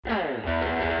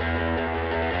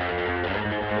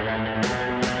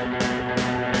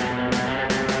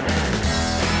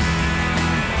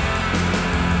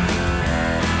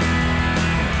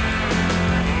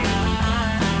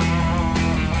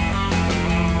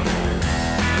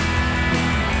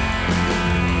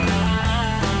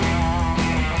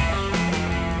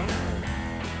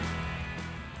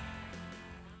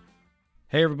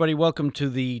Hey, everybody, welcome to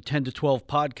the 10 to 12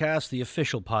 podcast, the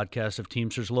official podcast of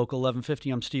Teamsters Local 1150.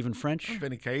 I'm Stephen French. I'm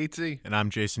Vinny Caizzi. And I'm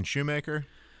Jason Shoemaker.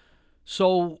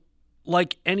 So,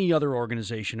 like any other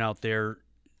organization out there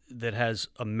that has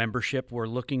a membership, we're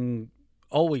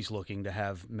always looking to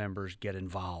have members get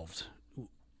involved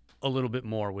a little bit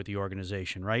more with the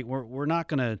organization, right? We're not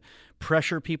going to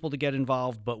pressure people to get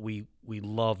involved, but we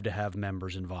love to have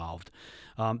members involved.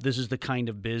 This is the kind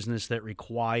of business that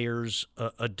requires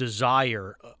a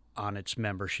desire on its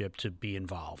membership to be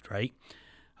involved, right?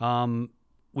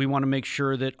 We want to make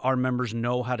sure that our members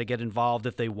know how to get involved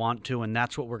if they want to, and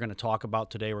that's what we're going to talk about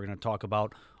today. We're going to talk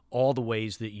about all the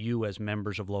ways that you as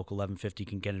members of Local 1150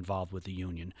 can get involved with the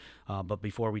union. But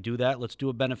before we do that, let's do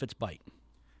a benefits bite.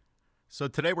 So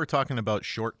today we're talking about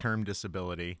short-term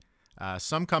disability.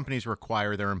 Some companies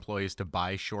require their employees to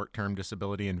buy short-term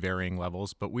disability in varying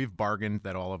levels, but we've bargained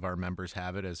that all of our members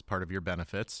have it as part of your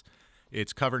benefits.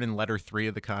 It's covered in Letter 3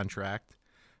 of the contract.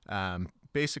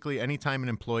 Basically, anytime an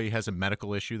employee has a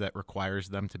medical issue that requires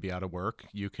them to be out of work,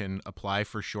 you can apply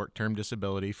for short-term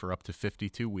disability for up to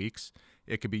 52 weeks.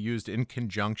 It could be used in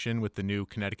conjunction with the new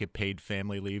Connecticut paid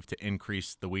family leave to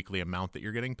increase the weekly amount that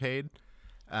you're getting paid.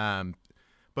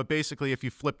 But basically, if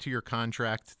you flip to your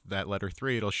contract, that Letter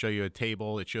 3, it'll show you a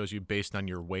table. It shows you based on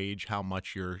your wage how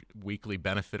much your weekly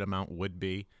benefit amount would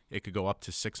be. It could go up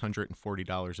to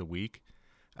 $640 a week.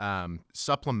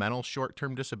 Supplemental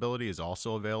short-term disability is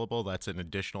also available. That's an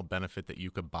additional benefit that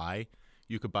you could buy.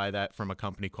 You could buy that from a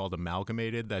company called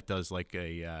Amalgamated that does like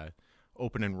a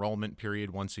open enrollment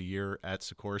period once a year at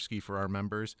Sikorsky for our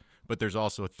members. But there's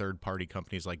also third-party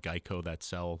companies like Geico that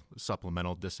sell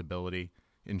supplemental disability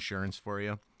insurance for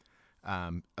you.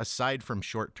 Aside from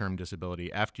short-term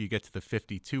disability, after you get to the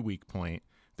 52-week point,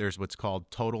 there's what's called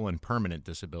total and permanent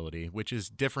disability, which is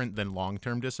different than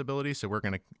long-term disability, so we're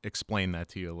going to explain that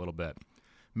to you a little bit.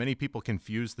 Many people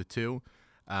confuse the two.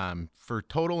 For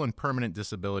total and permanent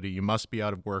disability, you must be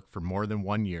out of work for more than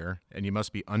 1 year, and you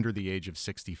must be under the age of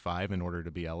 65 in order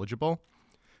to be eligible.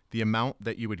 The amount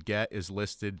that you would get is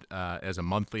listed as a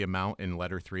monthly amount in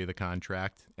Letter 3 of the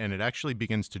contract, and it actually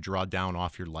begins to draw down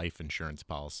off your life insurance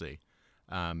policy.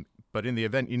 But in the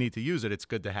event you need to use it, it's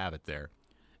good to have it there.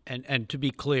 And to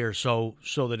be clear, so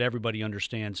that everybody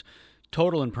understands,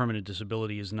 total and permanent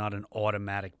disability is not an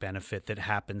automatic benefit that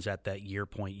happens at that year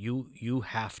point. You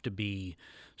have to be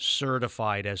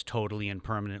certified as totally and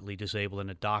permanently disabled, and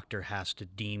a doctor has to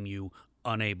deem you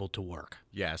unable to work.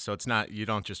 Yeah, so it's not, you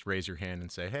don't just raise your hand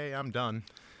and say, hey, I'm done.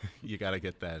 You got to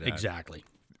get that. Exactly.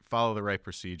 Follow the right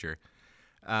procedure.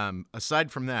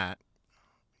 Aside from that,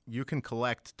 you can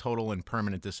collect total and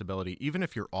permanent disability even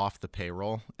if you're off the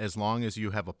payroll, as long as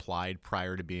you have applied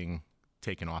prior to being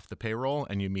taken off the payroll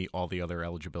and you meet all the other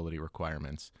eligibility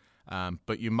requirements.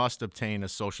 But you must obtain a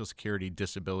Social Security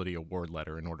Disability Award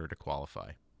letter in order to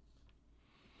qualify.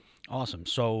 Awesome.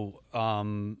 So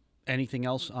anything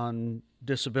else on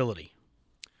disability?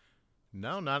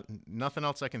 No, nothing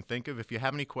else I can think of. If you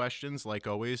have any questions, like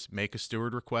always, make a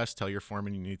steward request. Tell your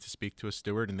foreman you need to speak to a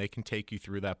steward, and they can take you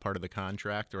through that part of the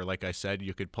contract. Or like I said,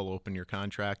 you could pull open your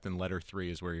contract, and Letter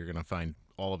 3 is where you're going to find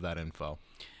all of that info.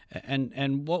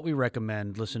 And what we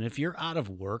recommend, listen, if you're out of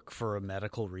work for a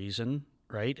medical reason,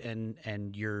 right,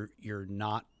 and you're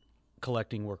not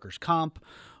collecting workers' comp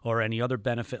or any other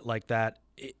benefit like that,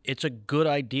 it's a good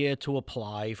idea to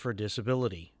apply for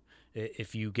disability.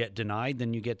 If you get denied,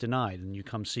 then you get denied, and you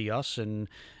come see us, and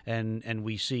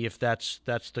we see if that's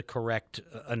the correct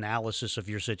analysis of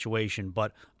your situation.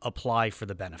 But apply for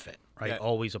the benefit, right? Yeah.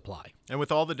 Always apply. And with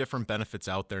all the different benefits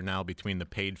out there now, between the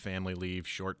paid family leave,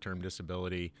 short-term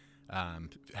disability,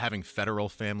 having federal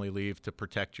family leave to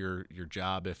protect your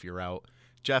job if you're out,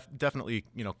 definitely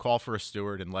call for a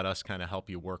steward and let us kind of help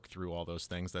you work through all those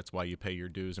things. That's why you pay your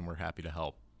dues, and we're happy to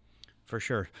help. For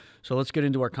sure. So let's get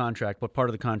into our contract. What part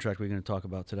of the contract are we going to talk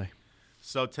about today?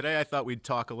 So today I thought we'd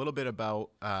talk a little bit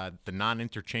about the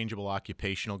non-interchangeable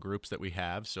occupational groups that we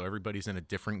have. So everybody's in a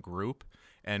different group.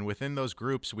 And within those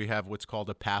groups, we have what's called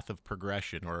a path of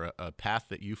progression, or a path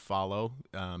that you follow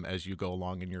as you go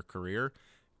along in your career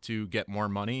to get more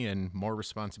money and more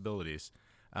responsibilities.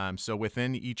 So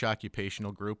within each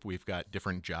occupational group, we've got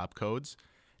different job codes.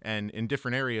 And in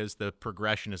different areas, the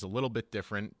progression is a little bit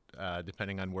different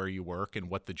depending on where you work and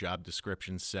what the job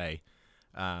descriptions say.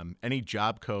 Any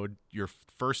job code, your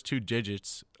first two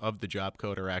digits of the job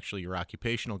code are actually your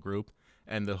occupational group,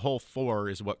 and the whole 4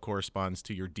 is what corresponds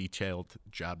to your detailed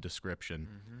job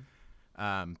description.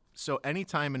 Mm-hmm. So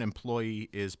anytime an employee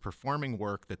is performing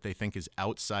work that they think is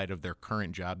outside of their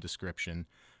current job description,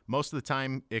 most of the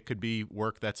time it could be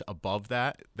work that's above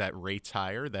that rate's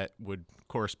higher, that would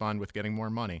correspond with getting more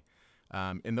money.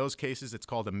 In those cases, it's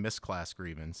called a misclass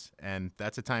grievance, and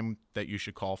that's a time that you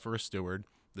should call for a steward.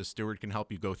 The steward can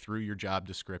help you go through your job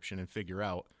description and figure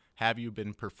out, have you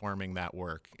been performing that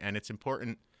work? And it's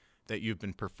important that you've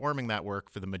been performing that work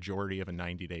for the majority of a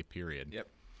 90-day period. Yep.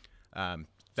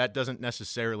 That doesn't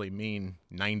necessarily mean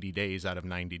 90 days out of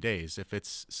 90 days. If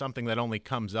it's something that only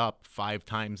comes up 5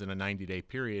 times in a 90-day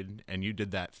period and you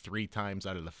did that 3 times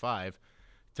out of the 5,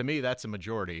 to me, that's a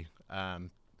majority.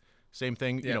 Same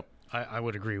thing, Yeah. I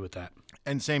would agree with that.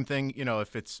 And same thing,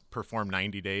 if it's performed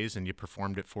 90 days and you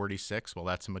performed it 46, well,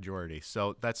 that's a majority.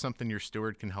 So that's something your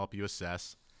steward can help you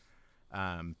assess.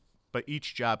 But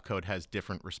each job code has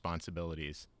different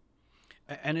responsibilities.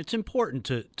 And it's important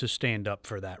to stand up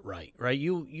for that right?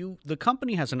 The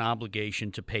company has an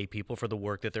obligation to pay people for the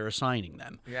work that they're assigning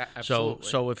them. Yeah, absolutely.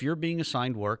 So if you're being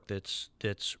assigned work that's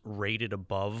rated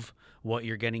above what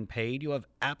you're getting paid, you have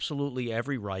absolutely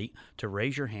every right to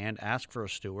raise your hand, ask for a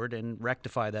steward, and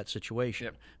rectify that situation.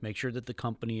 Yep. Make sure that the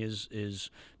company is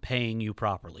paying you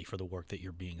properly for the work that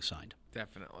you're being assigned.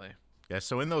 Definitely. Yeah,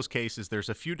 so in those cases, there's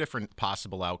a few different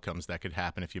possible outcomes that could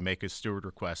happen if you make a steward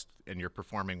request and you're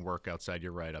performing work outside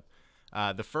your write-up.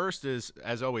 The first is,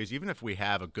 as always, even if we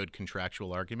have a good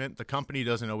contractual argument, the company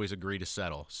doesn't always agree to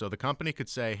settle. So the company could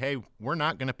say, hey, we're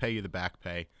not going to pay you the back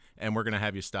pay, and we're going to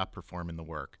have you stop performing the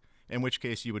work, in which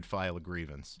case you would file a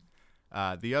grievance.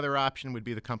 The other option would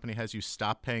be the company has you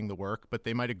stop paying the work, but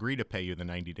they might agree to pay you the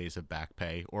 90 days of back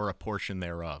pay or a portion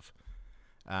thereof.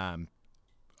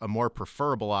 A more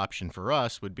preferable option for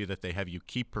us would be that they have you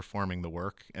keep performing the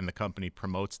work and the company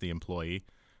promotes the employee,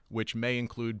 which may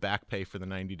include back pay for the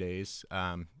 90 days,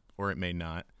 or it may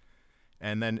not.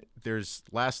 And then there's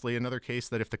lastly another case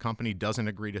that if the company doesn't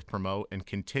agree to promote and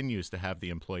continues to have the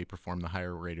employee perform the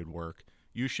higher rated work,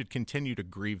 you should continue to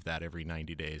grieve that every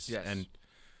 90 days. Yes. And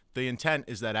the intent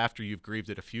is that after you've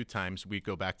grieved it a few times, we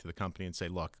go back to the company and say,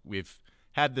 look, we've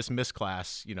had this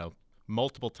misclass,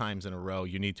 multiple times in a row.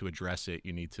 You need to address it.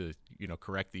 You need to,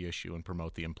 correct the issue and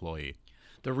promote the employee.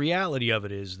 The reality of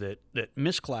it is that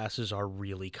misclasses are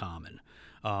really common.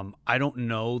 I don't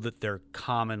know that they're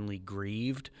commonly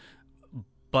grieved,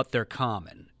 but they're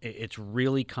common. It's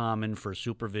really common for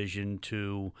supervision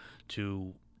to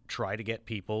try to get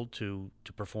people to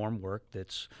perform work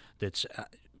that's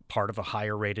part of a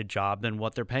higher rated job than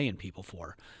what they're paying people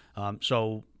for.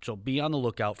 So be on the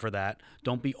lookout for that.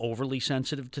 Don't be overly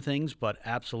sensitive to things, but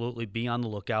absolutely be on the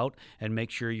lookout and make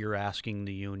sure you're asking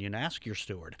the union, ask your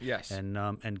steward. Yes.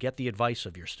 And get the advice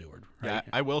of your steward. Right? Yeah,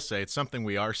 I will say it's something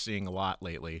we are seeing a lot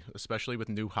lately, especially with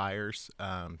new hires.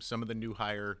 Some of the new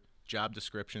hire job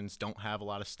descriptions don't have a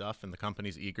lot of stuff, and the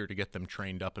company's eager to get them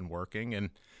trained up and working. And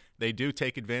they do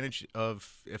take advantage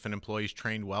of, if an employee's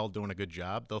trained well, doing a good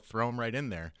job, they'll throw them right in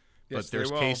there. Yes, but there's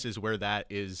they will. cases where that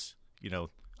is,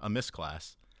 a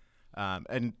misclass.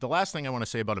 And the last thing I want to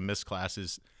say about a misclass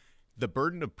is the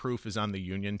burden of proof is on the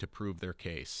union to prove their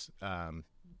case.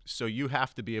 So you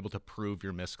have to be able to prove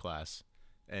your misclass.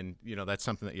 And, that's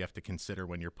something that you have to consider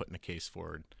when you're putting a case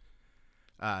forward.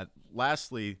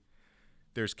 Lastly,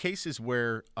 there's cases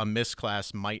where a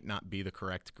misclass might not be the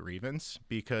correct grievance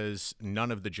because none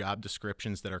of the job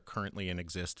descriptions that are currently in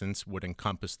existence would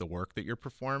encompass the work that you're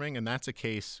performing. And that's a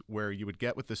case where you would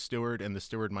get with the steward and the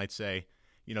steward might say,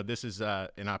 this is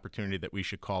an opportunity that we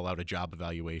should call out a job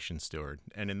evaluation steward.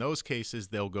 And in those cases,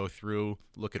 they'll go through,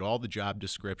 look at all the job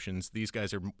descriptions. These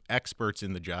guys are experts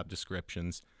in the job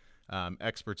descriptions,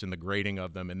 experts in the grading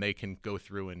of them, and they can go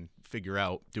through and figure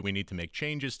out, do we need to make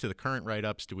changes to the current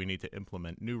write-ups? Do we need to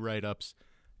implement new write-ups?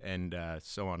 And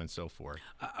so on and so forth.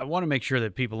 I want to make sure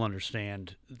that people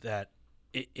understand that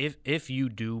if you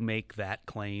do make that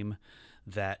claim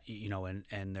that,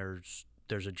 and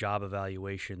there's a job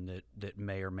evaluation that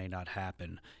may or may not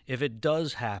happen. If it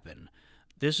does happen,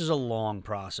 this is a long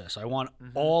process. I want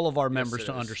all of our members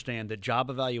to understand that job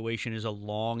evaluation is a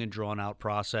long and drawn-out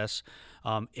process.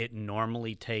 It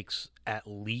normally takes at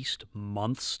least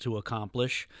months to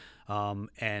accomplish,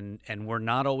 and we're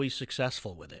not always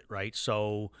successful with it, right?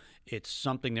 So it's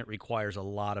something that requires a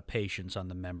lot of patience on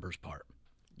the members' part.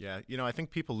 Yeah, I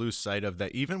think people lose sight of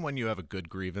that. Even when you have a good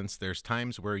grievance, there's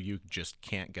times where you just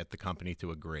can't get the company to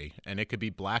agree. And it could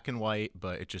be black and white,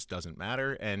 but it just doesn't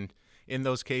matter. And in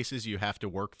those cases, you have to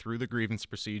work through the grievance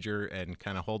procedure and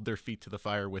kind of hold their feet to the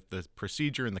fire with the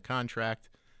procedure and the contract.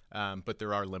 But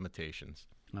there are limitations.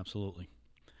 Absolutely.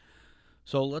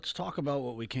 So let's talk about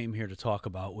what we came here to talk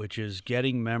about, which is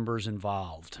getting members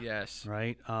involved. Yes.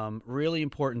 Right? Really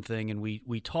important thing, and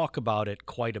we talk about it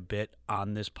quite a bit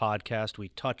on this podcast. We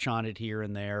touch on it here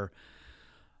and there.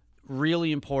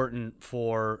 really important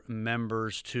for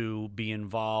members to be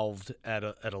involved at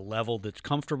a level that's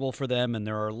comfortable for them, and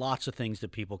there are lots of things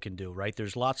that people can do, right?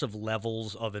 There's lots of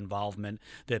levels of involvement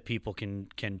that people can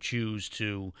choose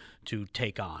to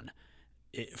take on,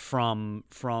 from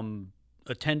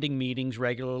attending meetings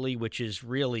regularly, which is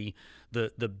really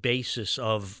the basis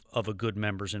of a good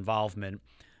member's involvement,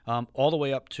 all the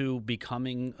way up to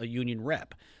becoming a union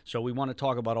rep. So we want to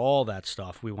talk about all that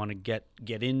stuff. We want to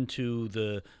get into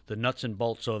the nuts and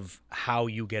bolts of how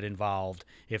you get involved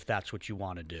if that's what you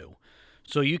want to do.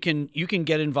 So you can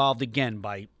get involved again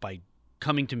by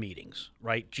coming to meetings,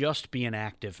 right? Just be an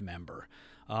active member.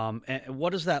 And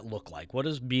what does that look like? What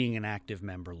does being an active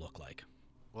member look like?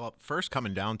 Well, first,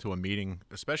 coming down to a meeting,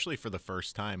 especially for the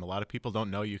first time, a lot of people don't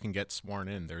know you can get sworn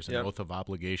in. There's an oath of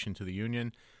obligation to the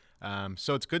union.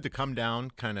 So it's good to come down,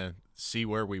 kind of see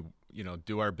where we,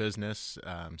 do our business,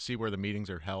 see where the meetings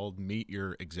are held, meet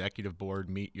your executive board,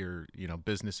 meet your,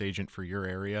 business agent for your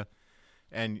area,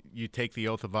 and you take the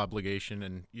oath of obligation,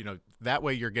 and, that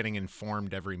way you're getting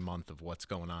informed every month of what's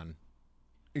going on.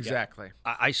 Exactly.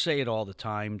 Yeah. I say it all the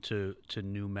time to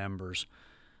new members.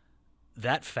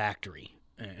 That factory,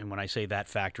 and when I say that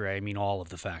factory, I mean all of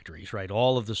the factories, right?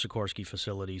 All of the Sikorsky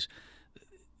facilities.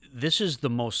 This is the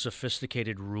most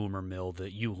sophisticated rumor mill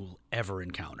that you will ever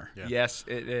encounter. Yeah. Yes,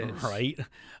 it is. Right?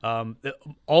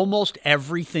 Almost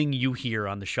everything you hear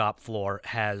on the shop floor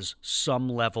has some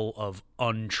level of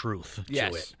untruth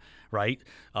to it. Right?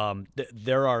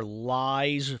 There are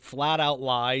lies, flat out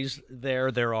lies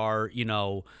there. There are,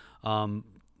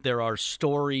 there are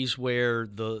stories where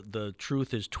the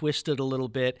truth is twisted a little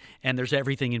bit, and there's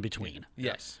everything in between.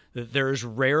 Yes. There's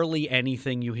rarely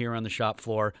anything you hear on the shop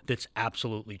floor that's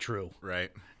absolutely true. Right.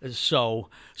 So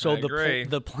agree.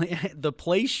 the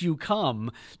place you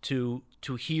come to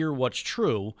hear what's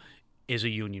true is a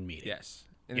union meeting. Yes.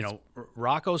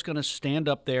 Rocco's going to stand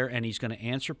up there and he's going to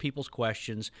answer people's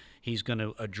questions. He's going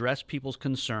to address people's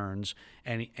concerns,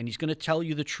 and he's going to tell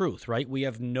you the truth, right? We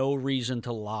have no reason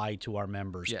to lie to our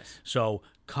members. Yes. So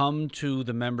come to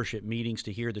the membership meetings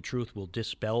to hear the truth. We'll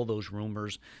dispel those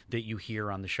rumors that you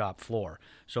hear on the shop floor.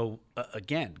 So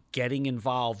again, getting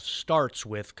involved starts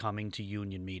with coming to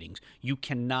union meetings. You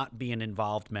cannot be an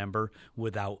involved member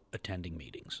without attending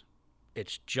meetings.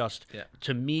 It's just,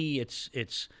 to me,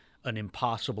 it's an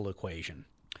impossible equation.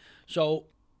 So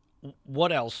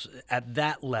what else at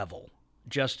that level?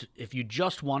 Just if you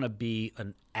just want to be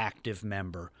an active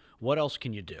member, what else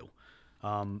can you do?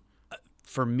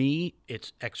 For me,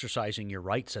 it's exercising your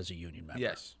rights as a union member.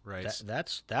 Yes, right.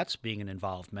 That's being an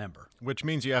involved member. Which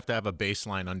means you have to have a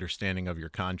baseline understanding of your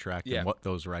contract and what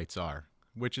those rights are,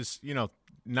 which is,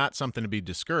 not something to be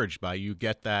discouraged by. You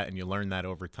get that and you learn that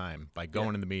over time by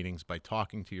going to the meetings, by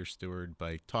talking to your steward,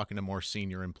 by talking to more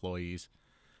senior employees.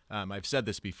 I've said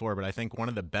this before, but I think one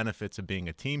of the benefits of being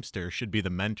a Teamster should be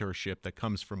the mentorship that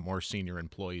comes from more senior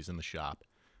employees in the shop,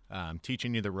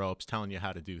 teaching you the ropes, telling you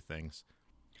how to do things.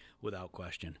 Without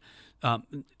question.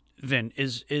 Vin,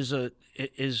 is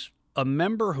a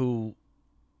member who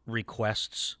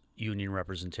requests union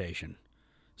representation,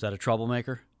 is that a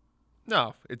troublemaker?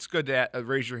 No, it's good to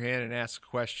raise your hand and ask a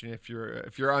question if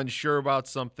you're unsure about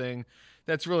something.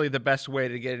 That's really the best way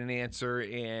to get an answer.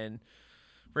 And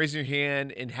raising your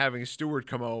hand and having a steward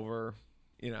come over,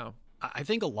 I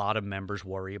think a lot of members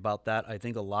worry about that. I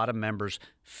think a lot of members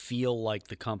feel like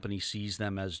the company sees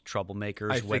them as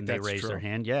troublemakers when they raise their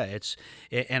hand. Yeah,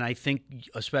 and I think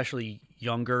especially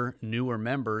younger, newer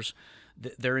members,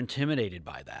 they're intimidated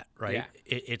by that, right? Yeah.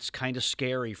 It's kind of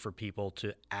scary for people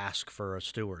to ask for a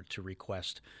steward to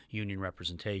request union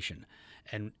representation.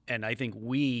 And I think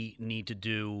we need to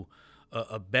do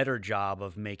a better job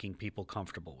of making people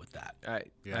comfortable with that.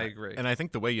 I agree. And I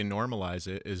think the way you normalize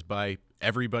it is by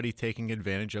everybody taking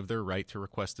advantage of their right to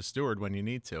request a steward when you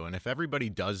need to. And if everybody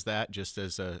does that just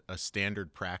as a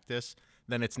standard practice,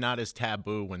 then it's not as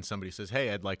taboo when somebody says, hey,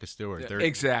 I'd like a steward.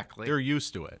 Exactly. They're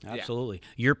used to it. Absolutely.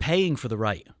 You're paying for the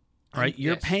right, right?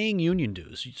 You're Yes. paying union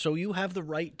dues, so you have the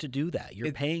right to do that.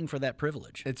 You're paying for that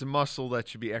privilege. It's a muscle that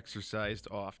should be exercised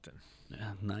often.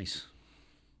 Yeah, nice.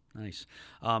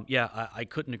 I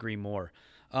couldn't agree more.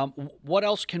 What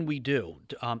else can we do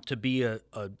to be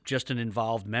just an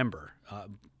involved member?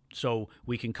 So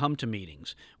we can come to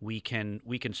meetings. We can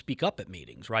speak up at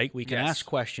meetings, right? We can ask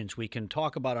questions. We can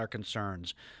talk about our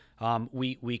concerns.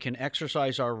 We can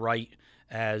exercise our right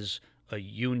as a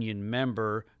union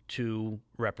member to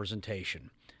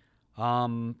representation.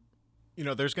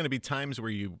 There's going to be times where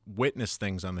you witness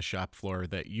things on the shop floor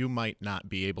that you might not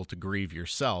be able to grieve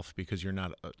yourself because you're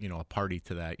not, a party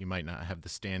to that. You might not have the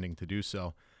standing to do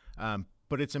so.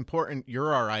 But it's important.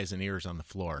 You're our eyes and ears on the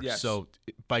floor. Yes. So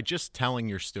by just telling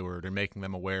your steward or making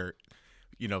them aware,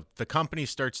 the company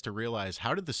starts to realize,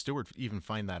 how did the steward even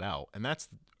find that out? And that's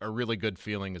a really good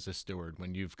feeling as a steward,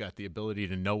 when you've got the ability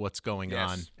to know what's going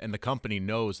on and the company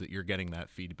knows that you're getting that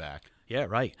feedback. Yeah,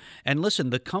 right. And listen,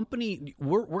 the company,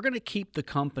 we're going to keep the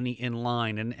company in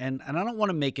line. And I don't want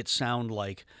to make it sound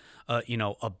like,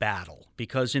 a battle,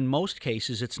 because in most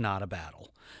cases it's not a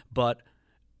battle. But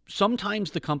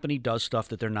sometimes the company does stuff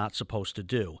that they're not supposed to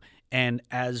do. And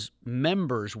as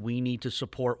members, we need to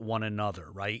support one another,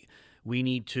 right? We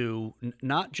need to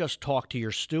not just talk to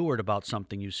your steward about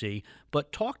something you see,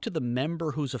 but talk to the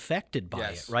member who's affected by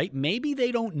it, right? Maybe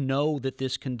they don't know that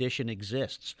this condition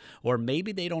exists, or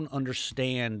maybe they don't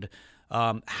understand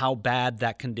how bad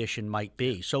that condition might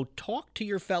be. So talk to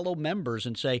your fellow members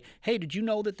and say, hey, did you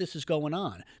know that this is going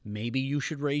on? Maybe you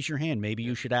should raise your hand. Maybe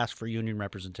you should ask for union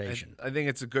representation. I think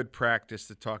it's a good practice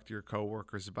to talk to your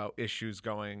coworkers about issues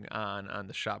going on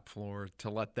the shop floor, to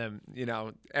let them,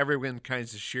 everyone kind of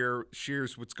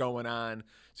shares what's going on.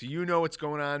 So what's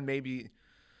going on. Maybe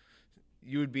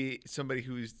you would be somebody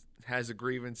who has a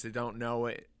grievance, they don't know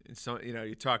it. And so,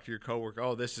 you talk to your coworker,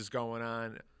 oh, this is going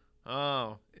on.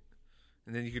 Oh,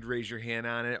 and then you could raise your hand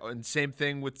on it. And same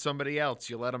thing with somebody else.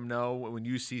 You let them know when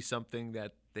you see something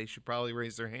that they should probably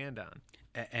raise their hand on.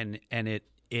 And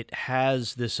it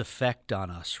has this effect on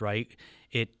us, right?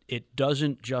 It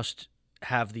doesn't just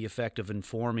have the effect of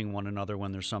informing one another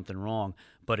when there's something wrong,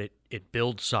 but it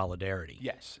builds solidarity.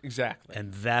 Yes, exactly.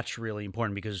 And that's really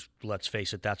important, because let's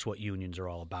face it, that's what unions are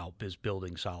all about, is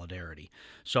building solidarity.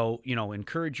 So,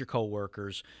 encourage your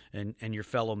coworkers and your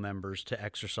fellow members to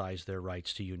exercise their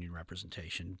rights to union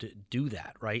representation. Do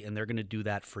that, right? And they're going to do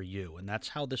that for you. And that's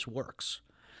how this works.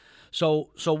 So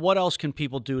what else can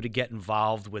people do to get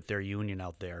involved with their union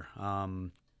out there?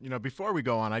 Before we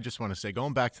go on, I just want to say,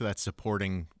 going back to that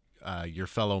supporting your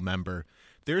fellow member,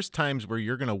 there's times where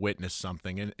you're going to witness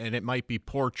something, and it might be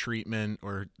poor treatment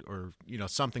or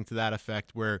something to that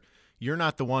effect, where you're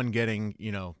not the one getting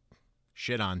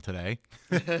shit on today,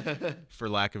 for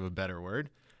lack of a better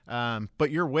word, but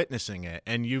you're witnessing it,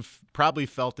 and you've probably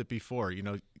felt it before.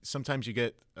 Sometimes you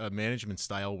get a management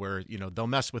style where they'll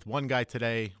mess with one guy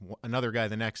today, another guy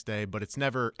the next day, but it's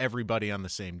never everybody on the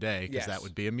same day, because that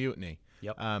would be a mutiny.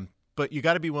 Yep. But you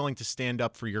got to be willing to stand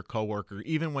up for your coworker,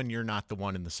 even when you're not the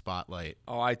one in the spotlight.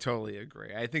 Oh, I totally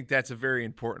agree. I think that's a very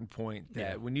important point,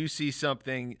 that when you see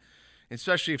something,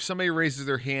 especially if somebody raises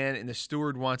their hand and the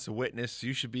steward wants a witness,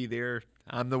 you should be there.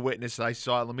 I'm the witness. I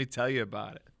saw it. Let me tell you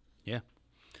about it. Yeah.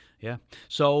 Yeah.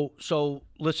 So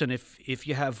listen, if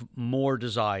you have more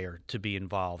desire to be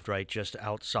involved, right, just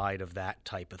outside of that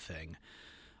type of thing,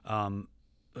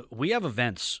 we have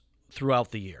events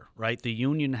throughout the year, right? The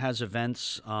union has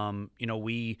events.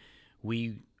 We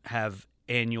have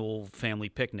annual family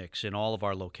picnics in all of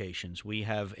our locations. We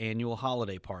have annual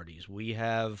holiday parties. We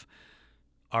have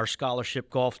our scholarship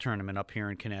golf tournament up here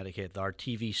in Connecticut. Our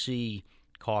TVC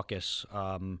caucus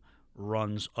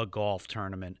runs a golf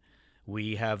tournament.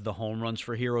 We have the Home Runs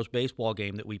for Heroes baseball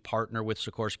game that we partner with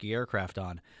Sikorsky Aircraft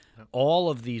on. Yep. All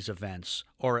of these events,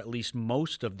 or at least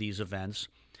most of these events,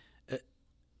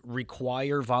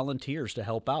 require volunteers to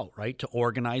help out, right? To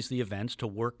organize the events, to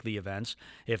work the events.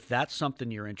 If that's something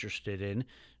you're interested in,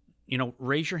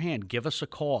 raise your hand. Give us a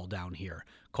call down here.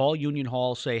 Call Union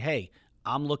Hall. Say, hey,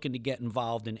 I'm looking to get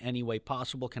involved in any way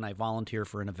possible. Can I volunteer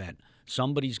for an event?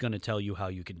 Somebody's going to tell you how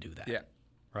you can do that. Yeah.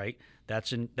 Right?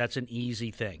 That's an easy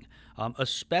thing.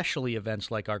 Especially events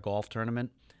like our golf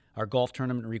tournament. Our golf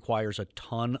tournament requires a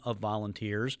ton of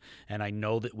volunteers, and I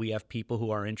know that we have people who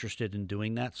are interested in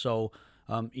doing that. So,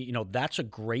 that's a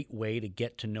great way to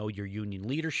get to know your union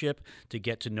leadership, to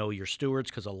get to know your stewards,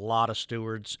 because a lot of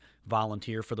stewards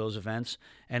volunteer for those events.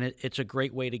 And it's a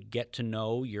great way to get to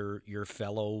know your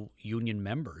fellow union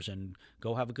members and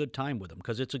go have a good time with them,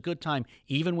 because it's a good time.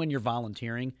 Even when you're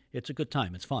volunteering, it's a good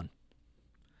time. It's fun.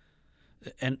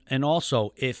 And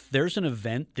also, if there's an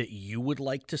event that you would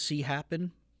like to see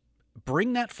happen,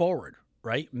 bring that forward.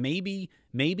 Right? Maybe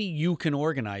you can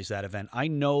organize that event. I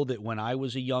know that when I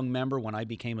was a young member, when I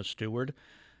became a steward,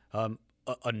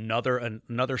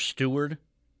 another steward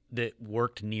that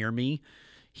worked near me,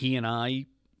 he and I,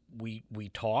 we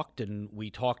talked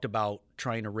about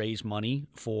trying to raise money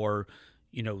for,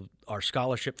 our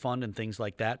scholarship fund and things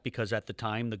like that, because at the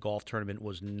time the golf tournament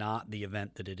was not the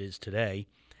event that it is today.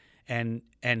 And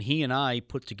he and I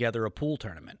put together a pool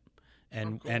tournament.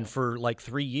 And for like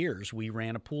 3 years, we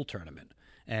ran a pool tournament,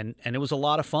 and it was a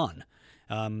lot of fun.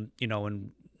 And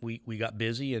we got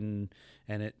busy and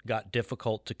it got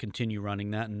difficult to continue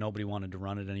running that, and nobody wanted to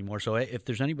run it anymore. So if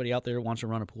there's anybody out there who wants to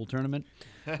run a pool tournament,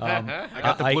 I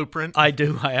got the blueprint. I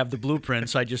do. I have the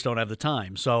blueprints. I just don't have the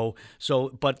time.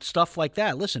 But stuff like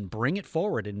that, listen, bring it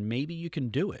forward, and maybe you can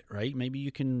do it, right? Maybe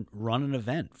you can run an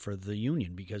event for the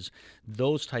union, because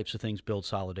those types of things build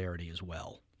solidarity as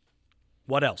well.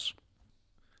 What else?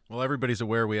 Well, everybody's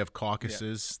aware we have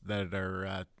caucuses that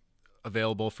are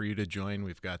available for you to join.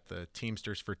 We've got the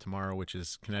Teamsters for Tomorrow, which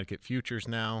is Connecticut Futures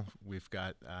now. We've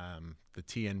got the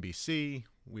TNBC.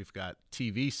 We've got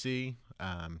TVC.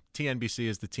 TNBC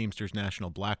is the Teamsters National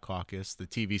Black Caucus. The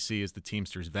TVC is the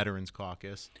Teamsters Veterans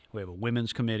Caucus. We have a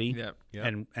women's committee,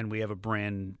 Yep. and we have a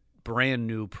brand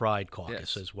new Pride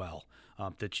Caucus as well.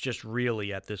 That's just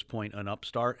really at this point an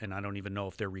upstart, and I don't even know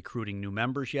if they're recruiting new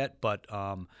members yet. But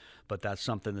that's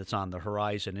something that's on the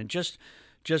horizon. And just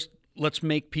let's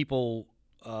make people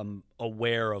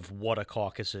aware of what a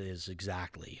caucus is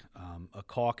exactly. A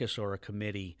caucus or a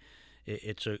committee,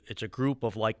 it's a group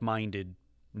of like-minded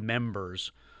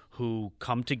members who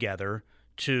come together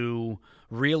to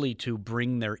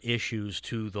bring their issues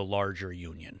to the larger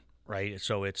union, right?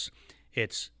 So it's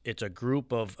a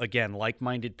group of, again,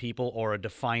 like-minded people or a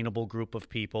definable group of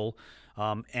people,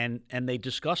 and they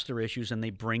discuss their issues and they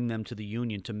bring them to the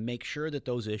union to make sure that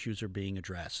those issues are being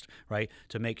addressed, right?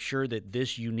 To make sure that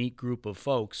this unique group of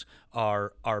folks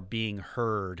are being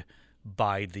heard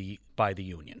by the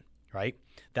union, right?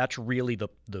 That's really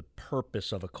the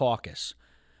purpose of a caucus.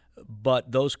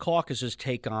 But those caucuses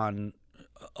take on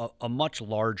a much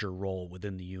larger role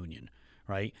within the union,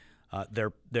 right?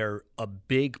 They're a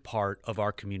big part of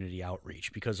our community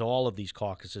outreach, because all of these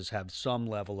caucuses have some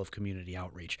level of community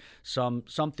outreach,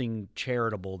 something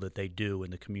charitable that they do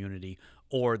in the community,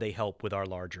 or they help with our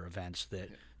larger events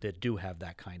that do have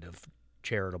that kind of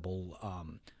charitable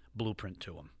blueprint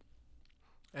to them.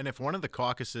 And if one of the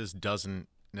caucuses doesn't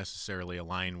necessarily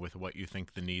align with what you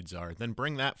think the needs are, then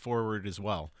bring that forward as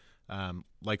well.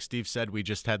 Like Steve said, we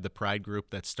just had the Pride group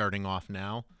that's starting off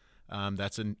now.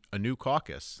 That's a new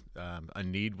caucus. A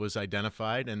need was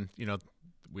identified, and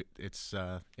it's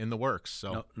in the works.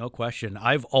 So no question.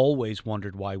 I've always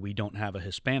wondered why we don't have a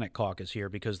Hispanic caucus here,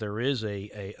 because there is an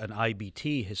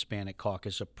IBT Hispanic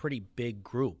caucus, a pretty big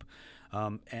group,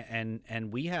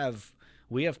 and we have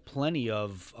plenty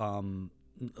of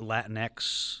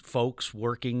Latinx folks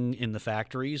working in the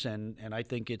factories, and I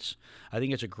think it's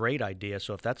a great idea.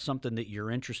 So if that's something that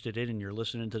you're interested in and you're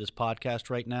listening to this podcast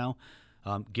right now,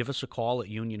 give us a call at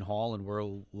Union Hall, and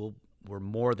we're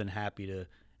more than happy to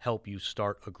help you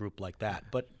start a group like that.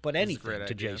 But anything,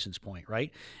 to Jason's point,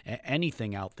 right?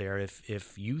 Anything out there,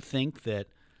 if you think that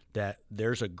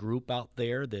there's a group out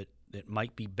there that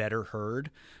might be better heard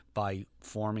by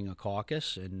forming a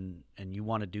caucus, and you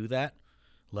want to do that,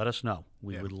 let us know.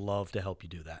 We would love to help you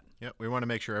do that. Yeah, we want to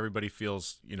make sure everybody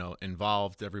feels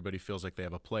involved. Everybody feels like they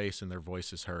have a place and their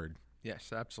voice is heard.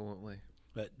 Yes, absolutely.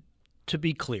 But to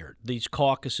be clear, these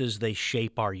caucuses, they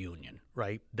shape our union,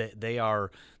 right?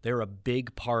 They're a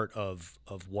big part of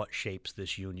what shapes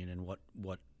this union and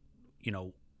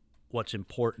what's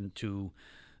important to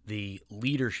the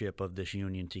leadership of this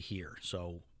union to hear.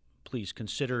 So please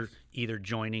consider either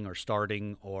joining or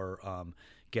starting or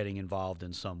getting involved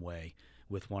in some way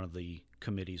with one of the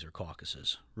committees or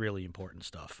caucuses. Really important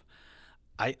stuff.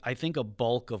 I think a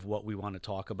bulk of what we want to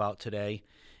talk about today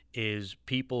is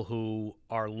people who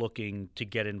are looking to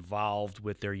get involved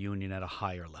with their union at a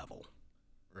higher level.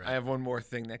 Right. I have one more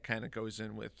thing that kind of goes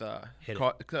in with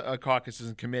caucuses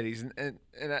and committees,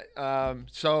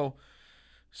 so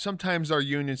sometimes our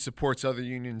union supports other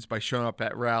unions by showing up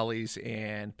at rallies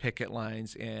and picket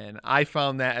lines, and I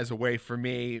found that as a way for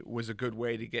me was a good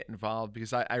way to get involved,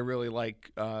 because I really like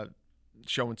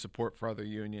showing support for other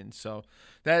unions. So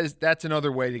that's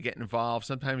another way to get involved.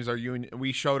 Sometimes our union,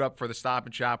 we showed up for the Stop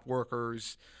and Shop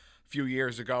workers a few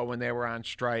years ago when they were on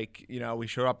strike. We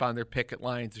showed up on their picket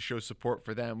lines to show support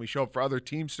for them. We show up for other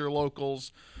Teamster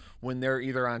locals when they're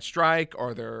either on strike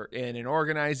or they're in an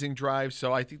organizing drive.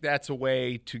 So I think that's a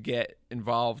way to get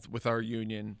involved with our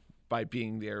union, by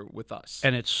being there with us.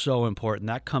 And it's so important.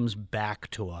 That comes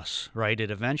back to us, right? It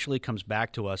eventually comes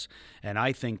back to us. And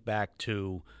I think back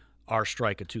to our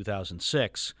strike of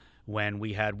 2006, when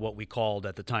we had what we called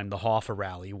at the time the Hoffa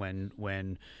rally,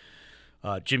 when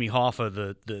Jimmy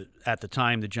Hoffa, at the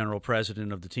time the general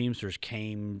president of the Teamsters,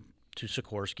 came to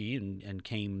Sikorsky and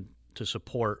came to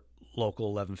support Local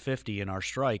 1150 in our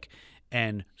strike,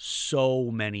 and so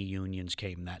many unions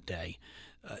came that day.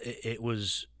 It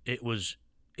was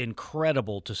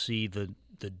incredible to see the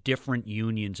different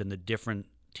unions and the different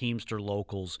Teamster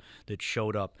locals that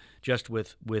showed up just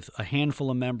with a handful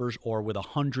of members or with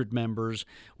 100 members,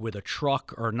 with a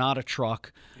truck or not a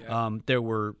truck. Yeah.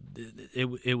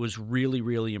 It was really,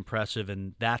 really impressive,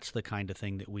 and that's the kind of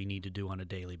thing that we need to do on a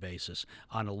daily basis,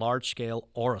 on a large scale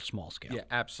or a small scale. Yeah,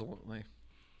 absolutely.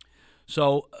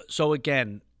 So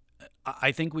again,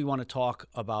 I think we want to talk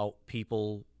about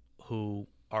people who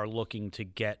are looking to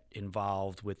get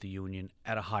involved with the union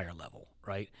at a higher level,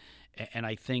 right? And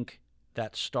I think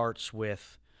that starts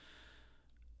with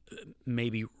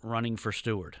maybe running for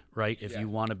steward, right? If you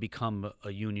want to become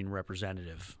a union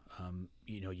representative,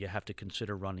 you have to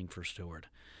consider running for steward.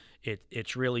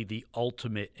 It's really the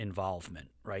ultimate involvement,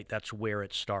 right? That's where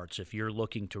it starts. If you're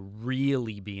looking to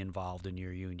really be involved in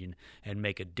your union and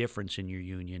make a difference in your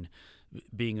union,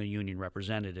 being a union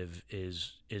representative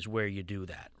is where you do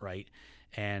that, right?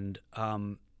 And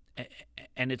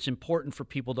it's important for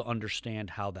people to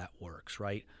understand how that works,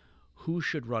 right? Who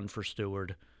should run for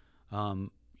steward?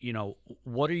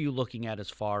 What are you looking at as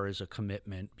far as a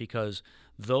commitment? Because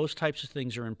those types of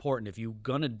things are important. If you're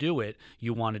gonna do it,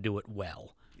 you want to do it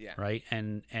well, right?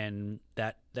 And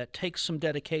that takes some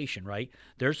dedication, right?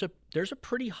 There's a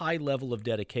pretty high level of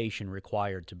dedication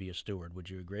required to be a steward. Would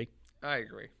you agree? I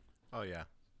agree. Oh, yeah.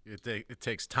 It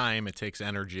takes time. It takes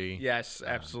energy. Yes,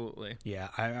 absolutely. Yeah,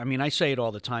 I mean, I say it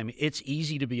all the time. It's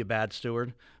easy to be a bad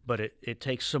steward, but it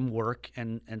takes some work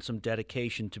and some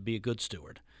dedication to be a good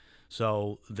steward.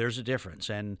 So there's a difference.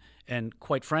 And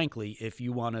quite frankly, if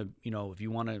you want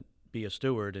to be a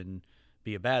steward and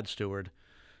be a bad steward,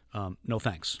 no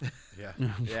thanks. Yeah.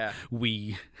 Yeah.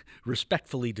 We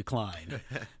respectfully decline.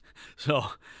 So,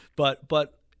 but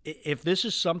if this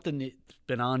is something that's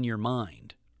been on your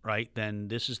mind, right, then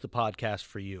this is the podcast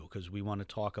for you, because we want to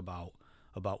talk about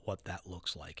what that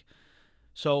looks like.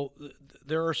 So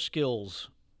there are skills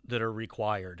that are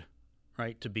required,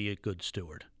 right, to be a good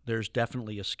steward. There's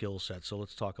definitely a skill set. So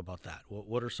let's talk about that.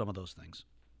 What are some of those things?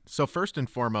 So first and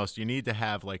foremost, you need to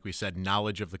have, like we said,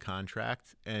 knowledge of the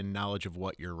contract and knowledge of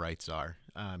what your rights are.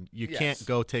 You can't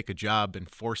go take a job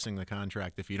enforcing the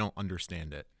contract if you don't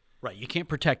understand it. Right. You can't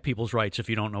protect people's rights if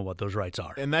you don't know what those rights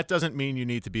are. And that doesn't mean you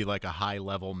need to be like a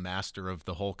high-level master of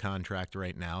the whole contract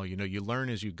right now. You learn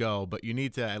as you go, but you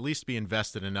need to at least be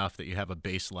invested enough that you have a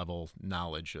base-level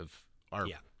knowledge of our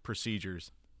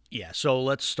procedures. Yeah, so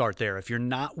let's start there. If you're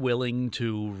not willing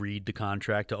to read the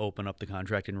contract, to open up the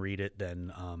contract and read it,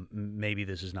 then maybe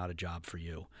this is not a job for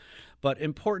you. But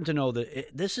important to know that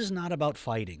this is not about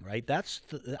fighting, right?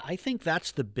 I think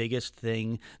that's the biggest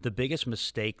thing, the biggest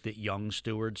mistake that young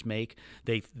stewards make.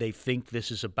 They think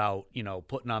this is about,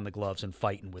 putting on the gloves and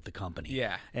fighting with the company.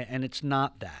 Yeah. And it's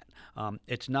not that.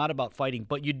 It's not about fighting,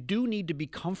 but you do need to be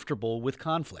comfortable with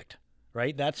conflict.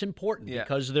 Right? That's important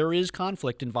because there is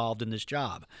conflict involved in this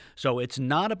job. So it's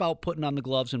not about putting on the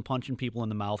gloves and punching people in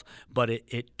the mouth, but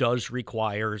it does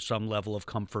require some level of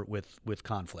comfort with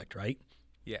conflict, right?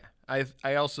 Yeah.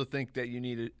 I also think that you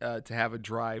need to have a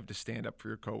drive to stand up for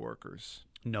your coworkers.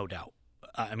 No doubt.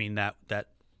 I mean, that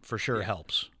for sure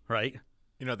helps, right?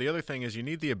 The other thing is you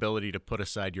need the ability to put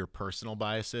aside your personal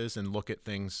biases and look at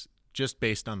things just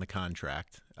based on the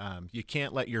contract. You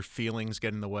can't let your feelings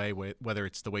get in the way, whether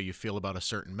it's the way you feel about a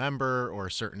certain member or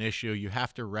a certain issue. You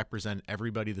have to represent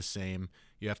everybody the same.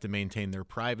 You have to maintain their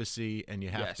privacy, and you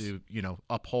have to,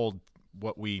 uphold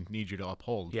what we need you to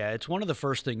uphold. Yeah, it's one of the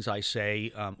first things I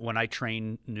say when I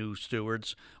train new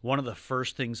stewards. One of the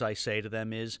first things I say to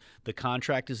them is, the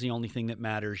contract is the only thing that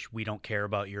matters. We don't care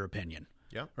about your opinion.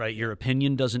 Yeah. Right. Your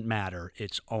opinion doesn't matter.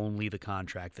 It's only the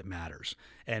contract that matters.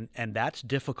 And that's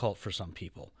difficult for some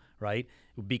people, right?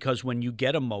 Because when you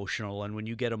get emotional and when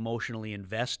you get emotionally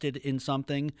invested in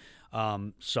something,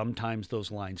 sometimes those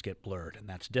lines get blurred, and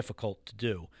that's difficult to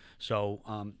do. So,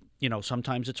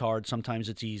 sometimes it's hard, sometimes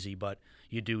it's easy, but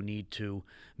you do need to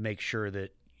make sure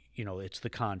that, it's the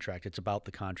contract. It's about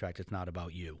the contract. It's not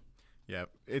about you. Yeah,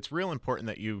 it's real important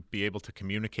that you be able to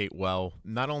communicate well,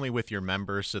 not only with your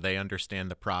members so they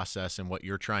understand the process and what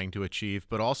you're trying to achieve,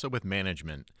 but also with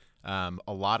management. A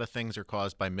lot of things are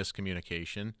caused by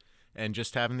miscommunication, and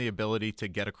just having the ability to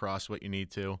get across what you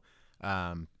need to,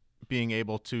 being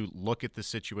able to look at the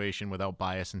situation without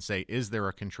bias and say, is there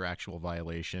a contractual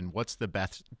violation? What's the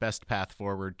best path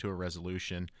forward to a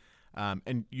resolution?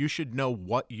 And you should know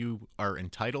what you are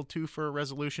entitled to for a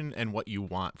resolution and what you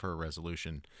want for a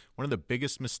resolution. One of the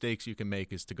biggest mistakes you can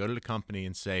make is to go to the company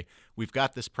and say, we've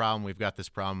got this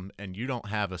problem, and you don't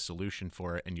have a solution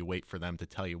for it, and you wait for them to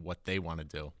tell you what they want to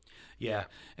do. Yeah.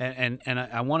 And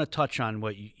I want to touch on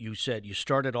what you said. You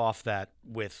started off that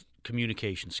with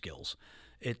communication skills.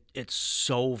 It's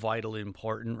so vitally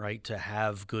important, right, to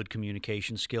have good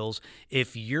communication skills.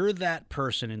 If you're that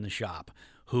person in the shop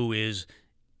who is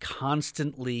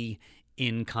constantly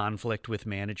in conflict with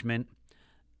management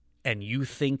and you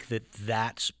think that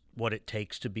that's what it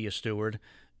takes to be a steward,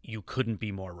 you couldn't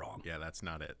be more wrong. Yeah, that's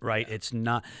not it. Right? It's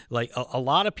not like a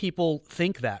lot of people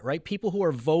think that, right? People who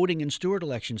are voting in steward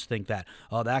elections think that,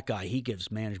 oh, that guy, he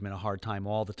gives management a hard time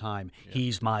all the time. Yep.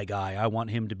 He's my guy. I want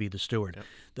him to be the steward.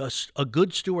 Yep. A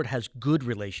good steward has good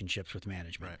relationships with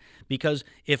management, because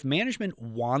if management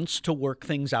wants to work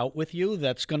things out with you,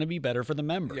 that's going to be better for the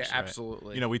members. Yeah,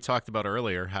 absolutely. You know, we talked about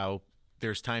earlier how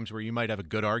there's times where you might have a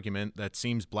good argument that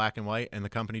seems black and white, and the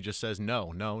company just says, no,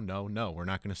 we're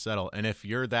not going to settle. And if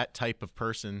you're that type of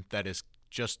person that is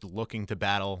just looking to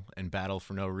battle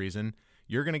for no reason,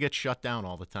 you're going to get shut down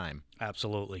all the time.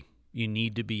 Absolutely. You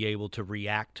need to be able to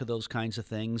react to those kinds of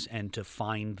things and to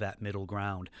find that middle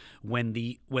ground. When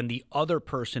the other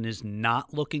person is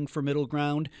not looking for middle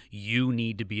ground, you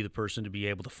need to be the person to be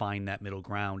able to find that middle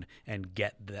ground and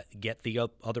get the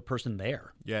other person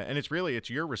there. Yeah, and it's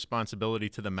your responsibility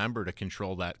to the member to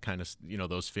control that kind of,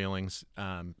 those feelings,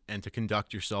 and to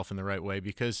conduct yourself in the right way,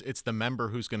 because it's the member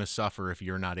who's going to suffer if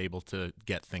you're not able to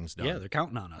get things done. Yeah, they're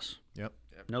counting on us. Yep.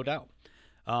 No doubt.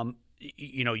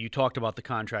 You talked about the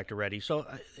contract already. So,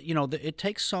 it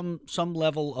takes some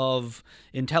level of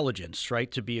intelligence,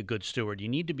 right, to be a good steward. You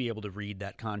need to be able to read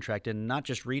that contract, and not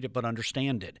just read it, but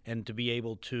understand it. And to be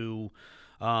able to,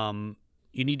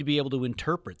 you need to be able to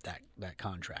interpret that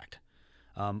contract.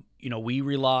 We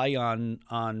rely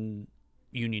on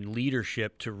union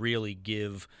leadership to really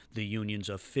give the union's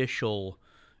official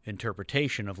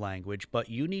interpretation of language, but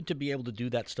you need to be able to do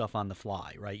that stuff on the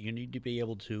fly, right? You need to be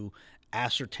able to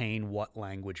ascertain what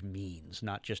language means,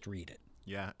 not just read it.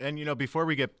 Yeah, and before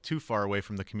we get too far away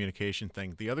from the communication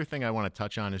thing, the other thing I want to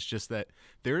touch on is just that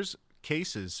there's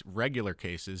regular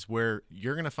cases, where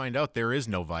you're going to find out there is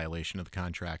no violation of the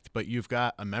contract, but you've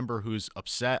got a member who's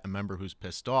upset, a member who's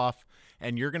pissed off,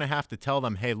 and you're going to have to tell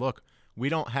them, hey, look, we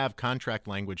don't have contract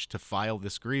language to file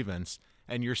this grievance.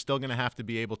 And you're still going to have to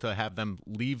be able to have them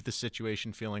leave the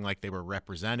situation feeling like they were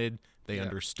represented, they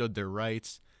understood their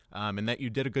rights, and that you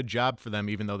did a good job for them,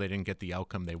 even though they didn't get the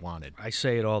outcome they wanted. I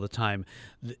say it all the time.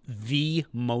 The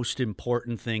most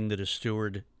important thing that a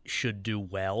steward should do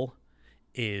well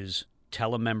is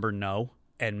tell a member no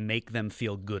and make them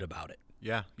feel good about it.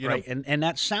 Yeah. Right. And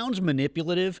that sounds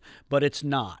manipulative, but it's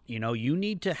not. You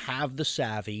need to have the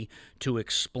savvy to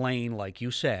explain, like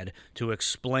you said, to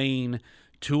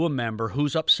a member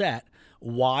who's upset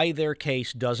why their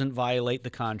case doesn't violate the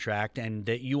contract, and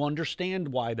that you understand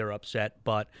why they're upset,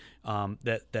 but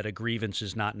that a grievance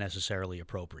is not necessarily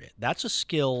appropriate. That's a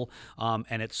skill,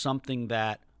 and it's something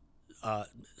that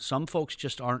some folks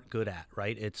just aren't good at,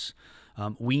 right?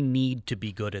 We need to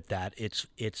be good at that.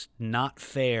 It's not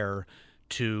fair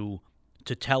to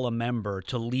tell a member,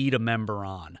 to lead a member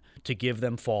on, to give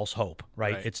them false hope,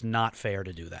 right? It's not fair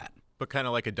to do that. But kind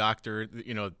of like a doctor,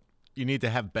 you need to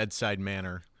have bedside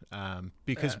manner,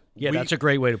 because that's a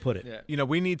great way to put it. Yeah.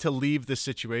 We need to leave the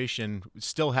situation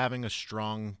still having a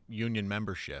strong union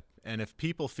membership. And if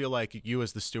people feel like you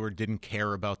as the steward didn't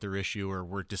care about their issue or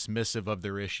were dismissive of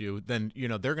their issue, then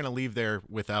they're going to leave there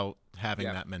without having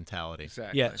that mentality.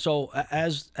 Exactly. Yeah. So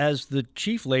as the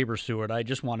chief labor steward, I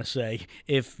just want to say,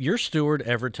 if your steward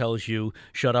ever tells you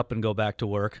shut up and go back to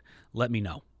work, let me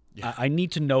know. Yeah. I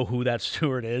need to know who that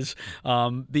steward is,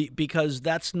 because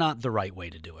that's not the right way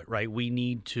to do it, right? We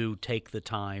need to take the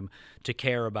time to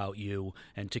care about you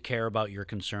and to care about your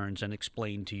concerns and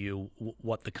explain to you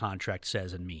what the contract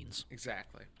says and means.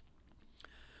 Exactly.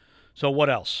 So what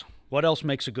else? What else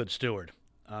makes a good steward?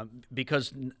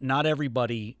 Because not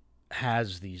everybody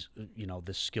has these,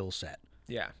 this skill set.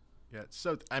 Yeah. Yeah.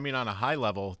 So, on a high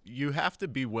level, you have to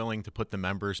be willing to put the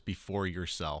members before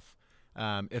yourself.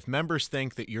 If members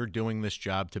think that you're doing this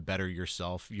job to better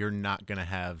yourself, you're not going to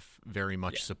have very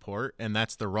much support, and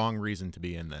that's the wrong reason to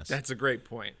be in this. That's a great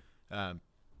point.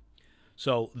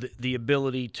 So the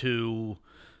ability to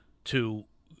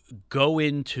go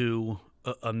into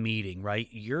a meeting, right?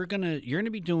 You're gonna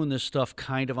be doing this stuff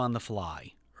kind of on the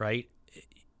fly, right?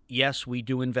 Yes, we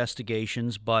do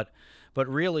investigations, but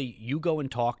really, you go and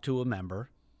talk to a member.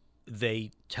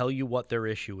 They tell you what their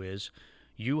issue is.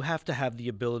 You have to have the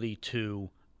ability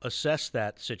to assess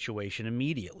that situation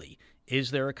immediately. Is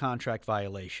there a contract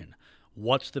violation?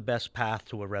 What's the best path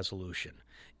to a resolution?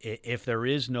 If there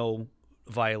is no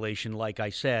violation, like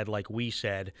we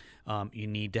said, you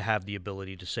need to have the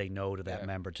ability to say no to that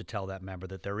member, to tell that member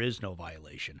that there is no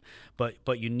violation.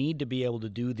 But you need to be able to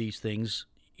do these things,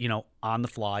 on the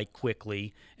fly,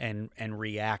 quickly, and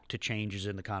react to changes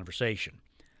in the conversation.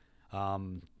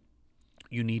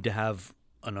 You need to have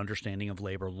an understanding of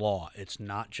labor law. It's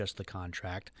not just the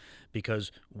contract,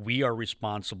 because we are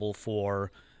responsible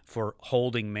for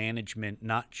holding management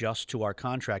not just to our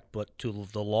contract but to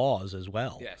the laws as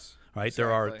well. Yes. Right.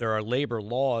 Exactly. There are labor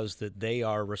laws that they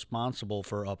are responsible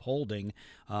for upholding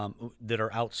that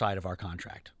are outside of our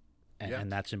contract,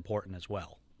 and that's important as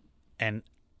well. And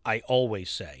I always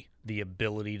say the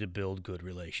ability to build good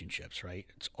relationships, right?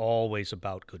 It's always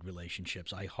about good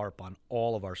relationships. I harp on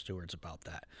all of our stewards about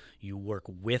that. You work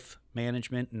with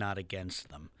management, not against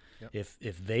them. Yep.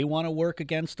 If they want to work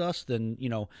against us, then,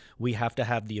 we have to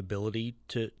have the ability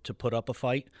to put up a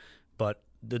fight. But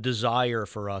the desire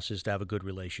for us is to have a good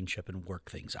relationship and work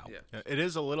things out. Yeah. It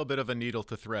is a little bit of a needle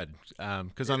to thread,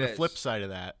 because on the flip side of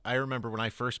that, I remember when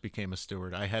I first became a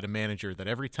steward, I had a manager that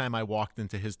every time I walked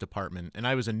into his department, and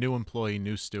I was a new employee,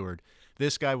 new steward,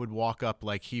 this guy would walk up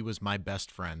like he was my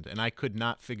best friend, and I could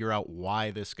not figure out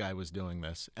why this guy was doing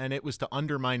this. And it was to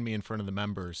undermine me in front of the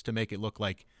members, to make it look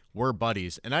like we're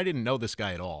buddies, and I didn't know this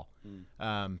guy at all.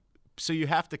 So you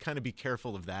have to kind of be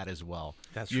careful of that as well.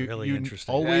 That's really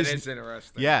interesting. That is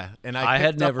interesting. Yeah, and I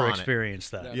had never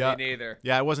experienced experienced that. No, Yeah. me neither.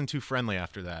 Yeah, I wasn't too friendly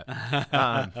after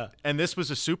that. And this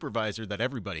was a supervisor that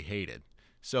everybody hated.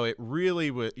 So it really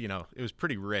was, it was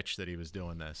pretty rich that he was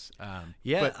doing this.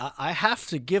 But I have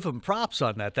to give him props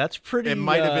on that. That's pretty. it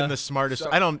might have been the smartest.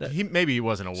 Maybe he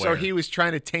wasn't aware. So he was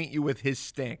trying to taint you with his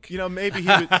stink. Maybe he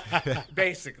was,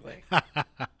 Basically.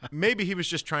 maybe he was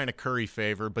just trying to curry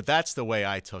favor, but that's the way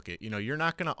I took it. You're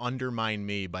not going to undermine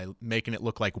me by making it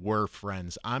look like we're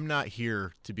friends. I'm not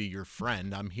here to be your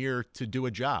friend. I'm here to do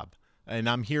a job, and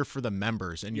I'm here for the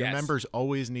members, and your members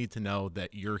always need to know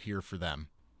that you're here for them.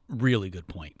 Really good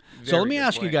point. So let me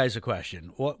ask you guys a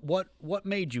question. What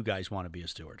made you guys want to be a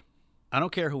steward? I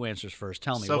don't care who answers first.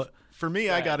 Tell me. So for me,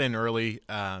 I got in early.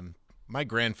 My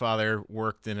grandfather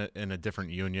worked in a different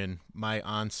union. My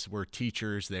aunts were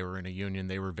teachers. They were in a union.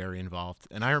 They were very involved.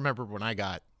 And I remember when I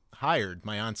got hired,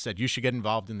 my aunt said, "You should get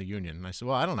involved in the union." And I said,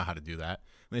 "Well, I don't know how to do that."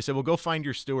 And they said, "Well, go find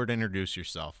your steward, introduce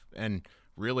yourself." And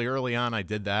really early on, I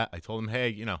did that. I told him,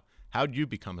 "Hey, how'd you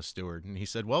become a steward?" And he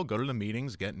said, "Well, go to the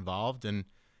meetings, get involved, and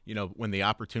when the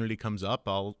opportunity comes up,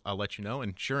 I'll let you know."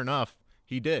 And sure enough,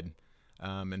 he did.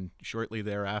 And shortly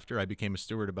thereafter, I became a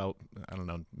steward about, I don't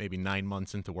know, maybe 9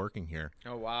 months into working here.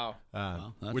 Oh, wow.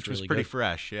 Which was really pretty good.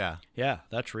 Fresh, yeah. Yeah,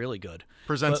 that's really good.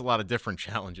 Presents a lot of different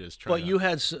challenges. But you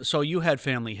had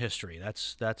family history.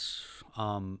 That's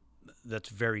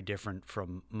very different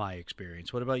from my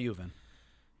experience. What about you, Vin?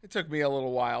 It took me a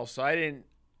little while, so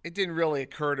it didn't really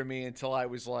occur to me until I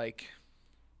was like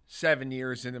 7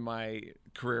 years into my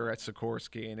career at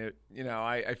Sikorsky, and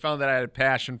I found that I had a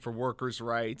passion for workers'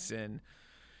 rights, and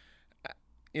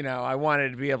I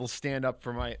wanted to be able to stand up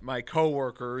for my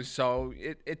coworkers. So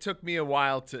it took me a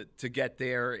while to get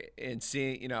there and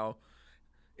seeing,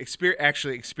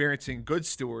 actually experiencing good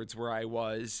stewards where I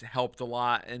was helped a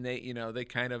lot, and they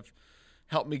kind of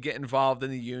helped me get involved in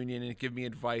the union and give me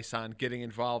advice on getting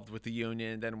involved with the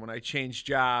union. And then when I changed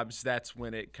jobs, that's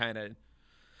when it kind of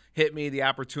hit me, the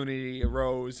opportunity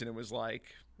arose, and it was like,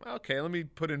 okay, let me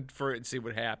put in for it and see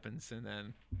what happens. And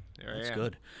then there I am. That's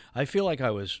good. I feel like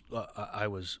I was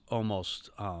almost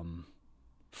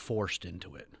forced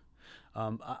into it.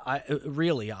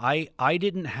 I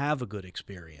didn't have a good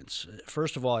experience.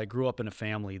 First of all, I grew up in a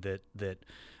family that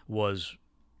was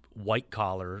white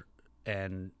collar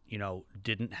and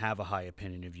didn't have a high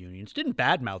opinion of unions, didn't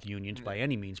badmouth unions by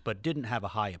any means, but didn't have a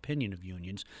high opinion of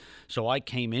unions. So I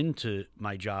came into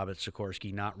my job at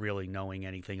Sikorsky not really knowing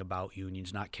anything about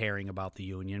unions, not caring about the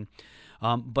union.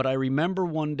 But I remember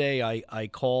one day I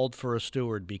called for a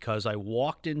steward because I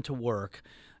walked into work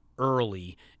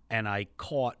early and I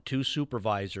caught two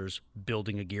supervisors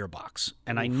building a gearbox.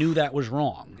 And I knew that was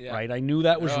wrong, right? I knew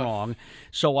that was wrong.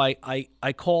 So I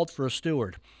called for a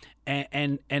steward.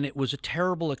 And it was a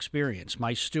terrible experience.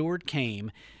 My steward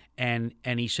came and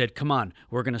he said, "Come on,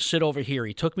 we're going to sit over here."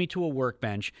 He took me to a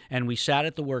workbench, and we sat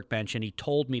at the workbench, and he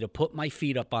told me to put my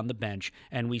feet up on the bench,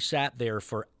 and we sat there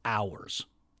for hours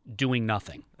doing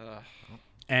nothing.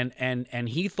 And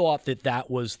he thought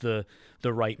that was the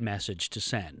right message to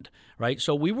send, right?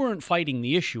 So we weren't fighting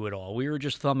the issue at all. We were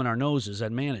just thumbing our noses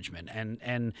at management,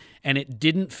 and it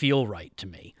didn't feel right to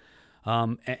me.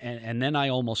 And then I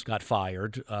almost got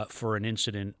fired for an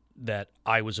incident that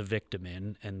I was a victim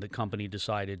in, and the company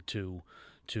decided to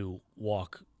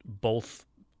walk both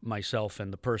myself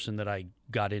and the person that I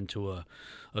got into a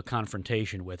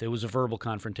confrontation with. It was a verbal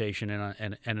confrontation,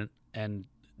 and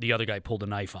the other guy pulled a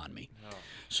knife on me. Oh,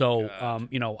 so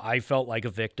I felt like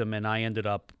a victim, and I ended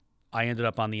up I ended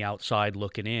up on the outside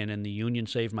looking in, and the union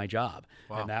saved my job.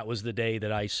 Wow. And that was the day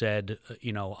that I said,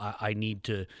 I need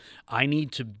to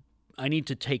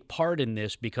take part in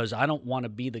this, because I don't want to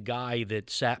be the guy that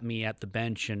sat me at the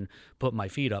bench and put my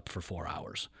feet up for 4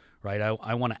 hours, right?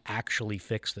 I want to actually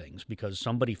fix things because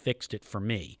somebody fixed it for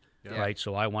me, right?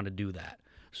 So I want to do that.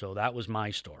 So that was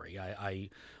my story. I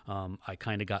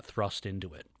kind of got thrust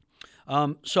into it.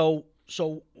 So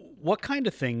what kind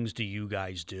of things do you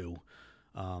guys do?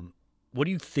 What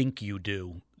do you think you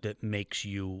do that makes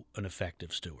you an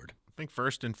effective steward? I think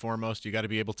first and foremost, you got to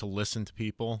be able to listen to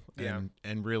people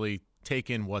and really take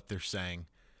in what they're saying.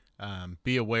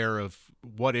 Be aware of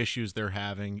what issues they're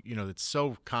having. You know, it's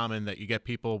so common that you get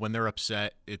people when they're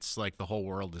upset, it's like the whole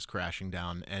world is crashing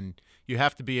down. And you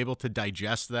have to be able to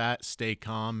digest that, stay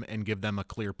calm, and give them a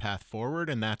clear path forward.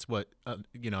 And that's what,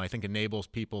 I think enables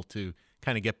people to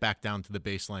kind of get back down to the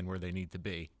baseline where they need to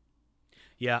be.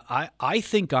 Yeah, I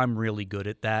think I'm really good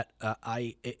at that.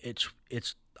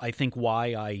 It's I think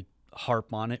why I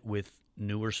harp on it with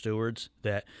newer stewards,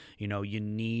 that you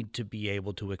need to be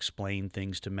able to explain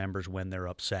things to members when they're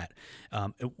upset,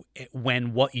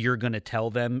 when what you're going to tell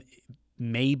them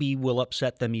maybe will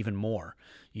upset them even more.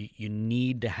 You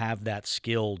need to have that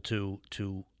skill to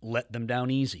let them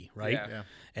down easy, right? Yeah.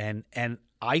 And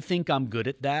I think I'm good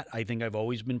at that. I think I've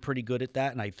always been pretty good at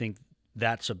that, and I think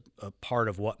that's a part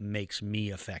of what makes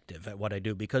me effective at what I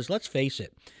do. Because let's face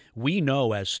it, we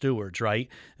know as stewards, right,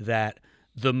 that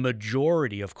the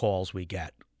majority of calls we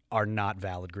get are not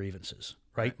valid grievances,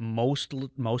 right? Most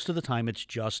of the time it's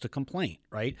just a complaint,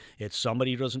 right? It's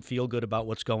somebody who doesn't feel good about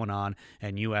what's going on,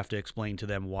 and you have to explain to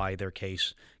them why their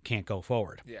case can't go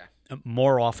forward. Yeah.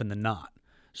 More often than not.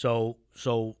 So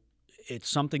it's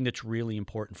something that's really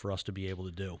important for us to be able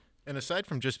to do. And aside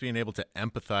from just being able to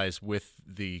empathize with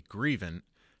the grievant,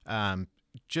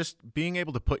 just being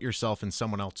able to put yourself in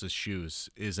someone else's shoes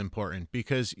is important,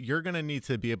 because you're going to need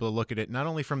to be able to look at it not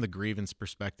only from the grievance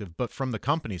perspective, but from the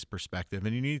company's perspective.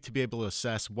 And you need to be able to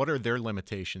assess what are their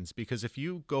limitations, because if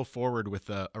you go forward with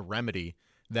a remedy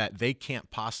that they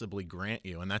can't possibly grant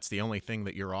you, and that's the only thing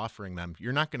that you're offering them,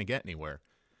 you're not going to get anywhere.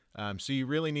 So you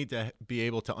really need to be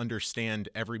able to understand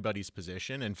everybody's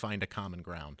position and find a common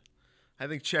ground. I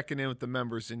think checking in with the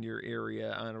members in your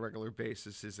area on a regular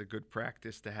basis is a good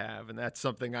practice to have, and that's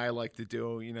something I like to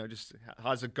do. Just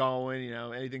how's it going?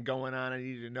 Anything going on I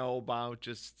need to know about.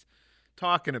 Just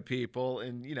talking to people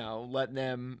and letting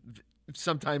them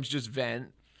sometimes just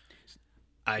vent.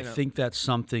 I think that's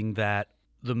something that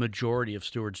the majority of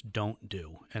stewards don't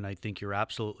do, and I think you're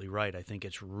absolutely right. I think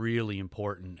it's really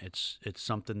important. It's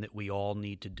something that we all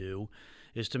need to do,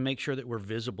 is to make sure that we're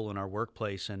visible in our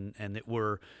workplace, and that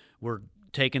we're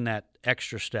taking that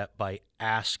extra step by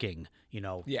asking,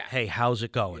 hey, how's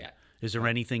it going? Yeah. Is there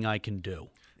anything I can do?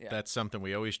 Yeah. That's something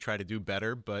we always try to do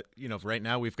better. But, right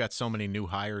now we've got so many new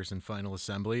hires in final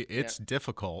assembly. It's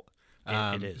difficult.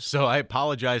 It is. So I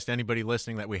apologize to anybody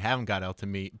listening that we haven't got out to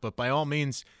meet. But by all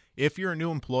means, if you're a new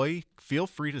employee, feel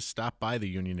free to stop by the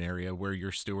union area where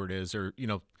your steward is, or,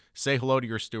 say hello to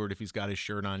your steward if he's got his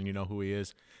shirt on and you know who he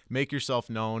is. Make yourself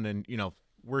known, and,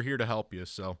 we're here to help you.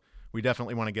 So we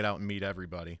definitely want to get out and meet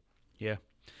everybody. Yeah.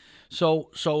 So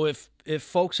if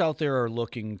folks out there are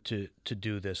looking to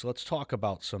do this, let's talk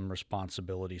about some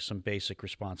responsibilities, some basic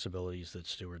responsibilities that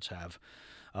stewards have.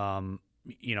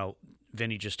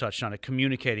 Vinny just touched on it.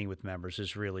 Communicating with members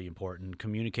is really important.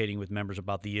 Communicating with members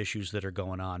about the issues that are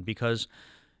going on, because,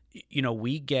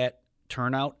 we get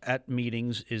turnout at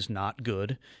meetings is not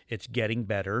good. It's getting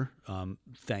better.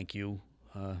 Thank you,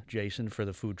 Jason, for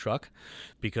the food truck,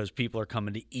 because people are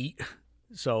coming to eat.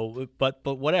 So, but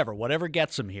whatever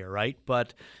gets them here, right?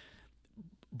 But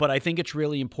I think it's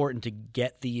really important to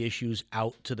get the issues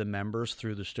out to the members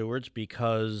through the stewards,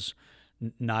 because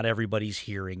not everybody's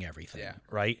hearing everything,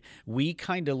 right? We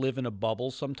kind of live in a bubble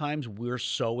sometimes. We're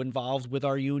so involved with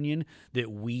our union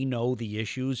that we know the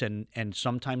issues, and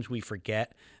sometimes we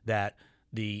forget that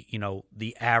the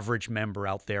average member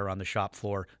out there on the shop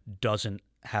floor doesn't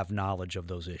have knowledge of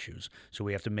those issues. So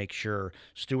we have to make sure,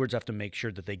 stewards have to make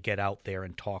sure that they get out there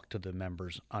and talk to the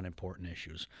members on important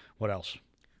issues. What else?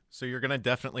 So you're going to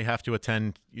definitely have to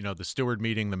attend, the steward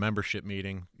meeting, the membership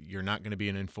meeting. You're not going to be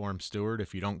an informed steward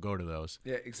if you don't go to those.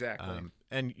 Yeah, exactly.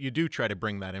 And you do try to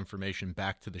bring that information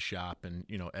back to the shop and,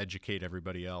 educate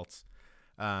everybody else.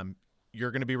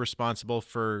 You're going to be responsible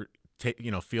for,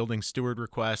 fielding steward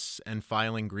requests and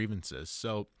filing grievances.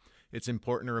 So it's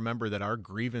important to remember that our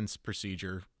grievance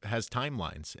procedure has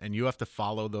timelines, and you have to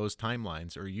follow those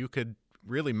timelines, or you could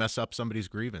really mess up somebody's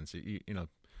grievance.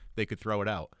 They could throw it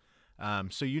out.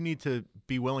 So you need to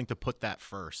be willing to put that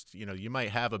first. You might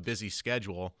have a busy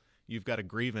schedule, you've got a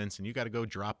grievance and you got to go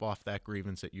drop off that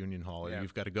grievance at Union Hall, or Yeah.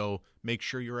 you've got to go make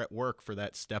sure you're at work for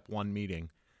that step one meeting.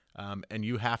 And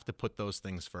you have to put those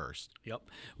things first. Yep.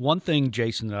 One thing,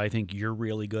 Jason, that I think you're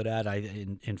really good at,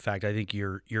 in fact, I think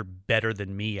you're better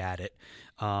than me at it,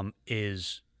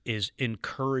 is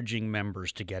encouraging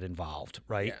members to get involved,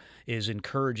 right? Yeah. Is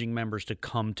encouraging members to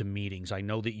come to meetings. I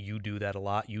know that you do that a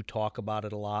lot. You talk about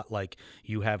it a lot. Like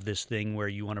you have this thing where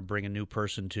you want to bring a new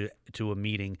person to a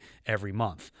meeting every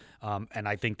month. And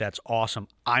I think that's awesome.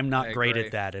 I'm not I great agree.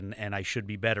 at that, and I should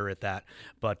be better at that.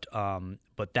 But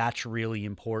that's really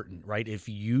important, right? If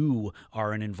you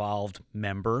are an involved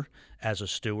member as a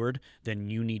steward,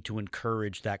 then you need to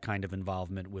encourage that kind of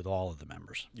involvement with all of the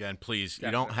members. Yeah, and please,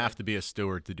 you don't have to be a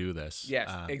steward to do this.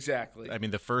 Yes, exactly. I mean,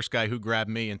 the first guy who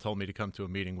grabbed me and told me to come to a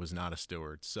meeting was not a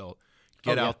steward. So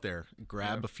get out there,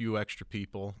 grab a few extra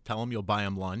people, tell them you'll buy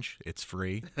them lunch. It's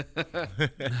free.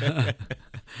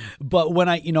 But when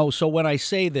I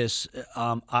say this,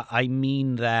 I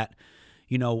mean that,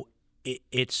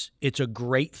 it's a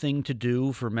great thing to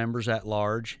do for members at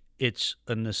large. It's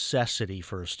a necessity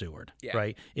for a steward,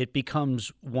 right? It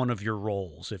becomes one of your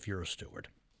roles if you're a steward.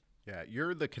 Yeah,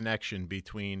 you're the connection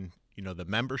between the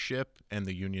membership and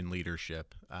the union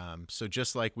leadership. So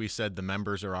just like we said, the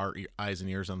members are our eyes and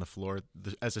ears on the floor.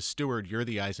 As a steward, you're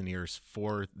the eyes and ears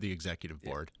for the executive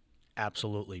board.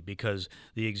 Absolutely, because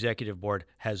the executive board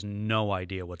has no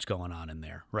idea what's going on in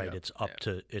there, right? Yeah.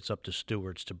 It's up to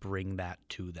stewards to bring that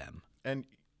to them. And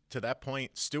to that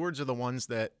point, stewards are the ones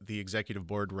that the executive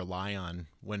board rely on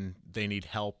when they need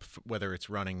help, whether it's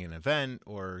running an event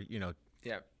or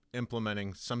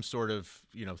implementing some sort of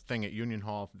thing at Union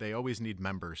Hall. They always need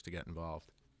members to get involved.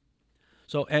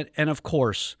 So and of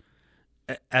course,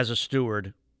 as a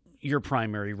steward, your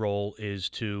primary role is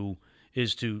to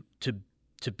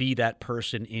be that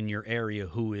person in your area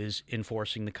who is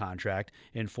enforcing the contract,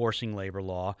 enforcing labor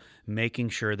law, making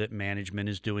sure that management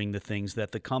is doing the things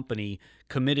that the company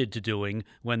committed to doing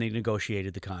when they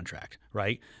negotiated the contract,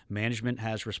 right? Management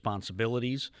has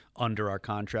responsibilities under our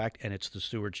contract, and it's the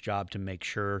steward's job to make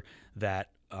sure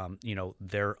that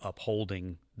they're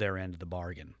upholding their end of the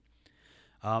bargain.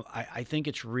 I think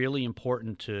it's really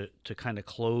important to kind of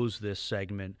close this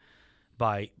segment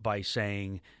by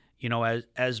saying,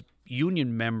 as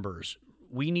union members,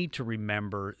 we need to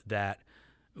remember that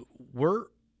we're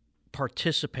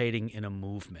participating in a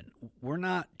movement. We're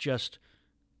not just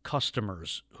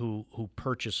customers who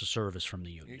purchase a service from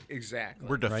the union. Exactly.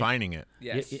 We're defining it.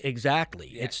 Yes. Exactly.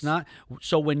 Yes. It's not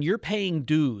so when you're paying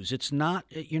dues,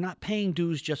 you're not paying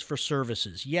dues just for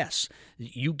services. Yes,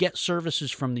 you get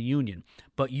services from the union,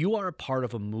 but you are a part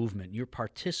of a movement. You're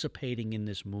participating in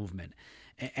this movement.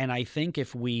 And I think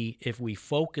if we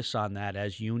focus on that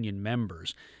as union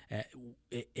members,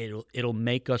 it'll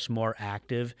make us more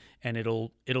active, and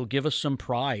it'll give us some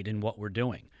pride in what we're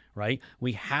doing. Right?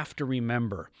 We have to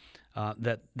remember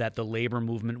that the labor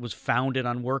movement was founded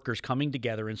on workers coming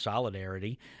together in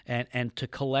solidarity and to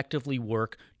collectively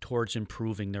work towards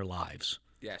improving their lives.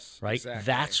 Yes. Right? Exactly.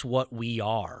 That's what we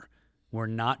are. We're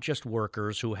not just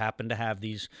workers who happen to have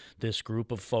this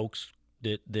group of folks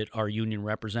that are union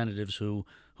representatives who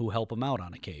help them out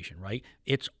on occasion, right?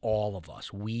 It's all of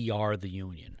us. We are the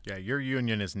union. Yeah, your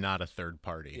union is not a third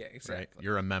party. Yeah, exactly. Right?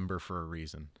 You're a member for a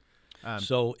reason.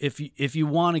 So if you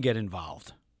want to get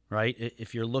involved, right?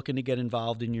 If you're looking to get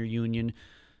involved in your union,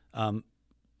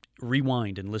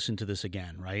 rewind and listen to this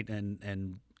again, right?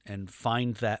 And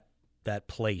find that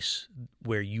place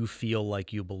where you feel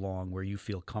like you belong, where you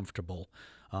feel comfortable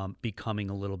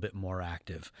becoming a little bit more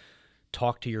active.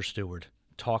 Talk to your steward.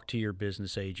 Talk to your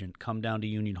business agent. Come down to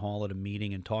Union Hall at a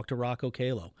meeting and talk to Rocco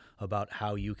Calo about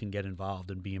how you can get involved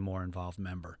and be a more involved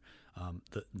member.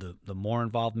 The more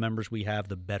involved members we have,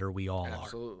 the better we all are.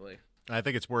 Absolutely. I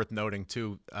think it's worth noting,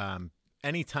 too,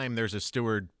 anytime there's a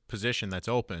steward position that's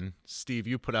open, Steve,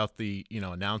 you put out the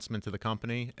announcement to the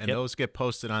company, and those get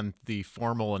posted on the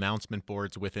formal announcement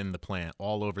boards within the plant,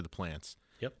 all over the plants.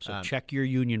 Yep. So check your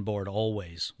union board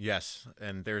always. Yes,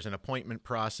 and there's an appointment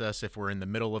process if we're in the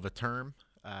middle of a term,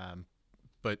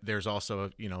 but there's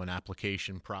also an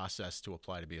application process to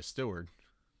apply to be a steward,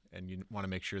 and you want to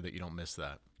make sure that you don't miss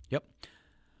that. Yep.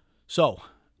 So,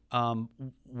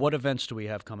 what events do we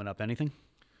have coming up? Anything?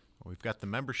 Well, we've got the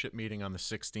membership meeting on the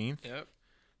 16th. Yep.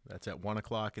 That's at 1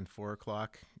 o'clock and 4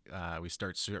 o'clock. We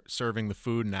start serving the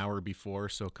food an hour before,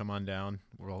 so come on down.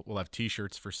 We'll have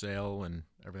T-shirts for sale and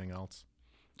everything else.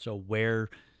 So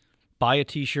buy a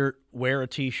T-shirt, wear a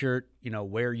T-shirt,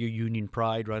 wear your union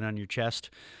pride right on your chest.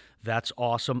 That's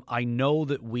awesome. I know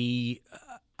that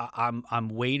I'm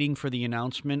waiting for the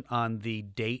announcement on the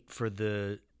date for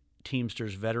the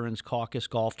Teamsters Veterans Caucus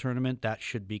Golf Tournament. That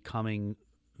should be coming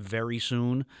very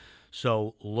soon.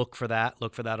 So look for that.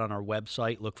 Look for that on our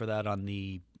website. Look for that on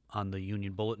the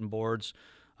union bulletin boards.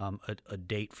 A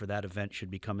date for that event should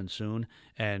be coming soon.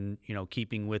 And,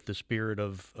 keeping with the spirit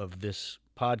of this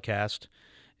podcast,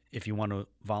 if you want to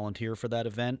volunteer for that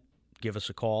event, give us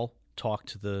a call, talk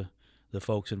to the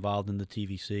folks involved in the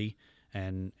TVC,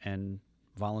 and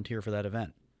volunteer for that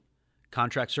event.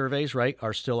 Contract surveys, right,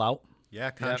 are still out?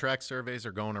 Yeah, contract surveys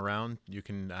are going around. You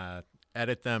can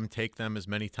edit them, take them as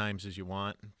many times as you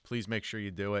want. Please make sure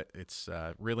you do it. It's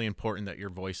really important that your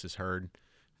voice is heard.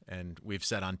 And we've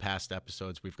said on past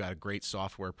episodes, we've got a great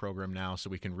software program now, so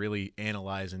we can really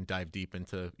analyze and dive deep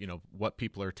into what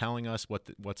people are telling us,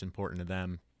 what's important to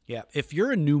them. Yeah, if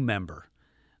you're a new member,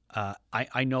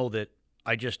 I know that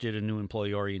I just did a new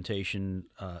employee orientation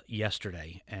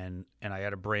yesterday, and I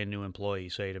had a brand new employee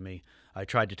say to me, I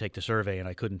tried to take the survey and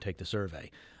I couldn't take the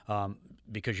survey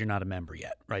because you're not a member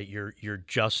yet, right? You're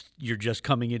just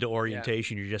coming into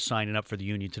orientation. Yeah. You're just signing up for the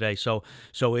union today. So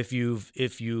if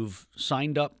you've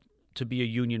signed up to be a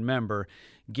union member,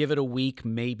 give it a week,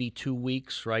 maybe 2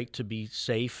 weeks, right, to be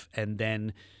safe, and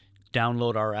then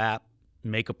download our app,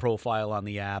 make a profile on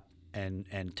the app, and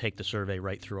take the survey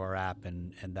right through our app,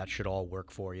 and that should all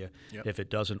work for you. Yep. If it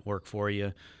doesn't work for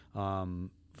you,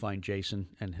 find Jason,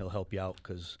 and he'll help you out,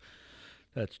 because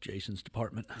that's Jason's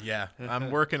department. Yeah,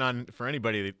 I'm working on, for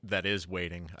anybody that is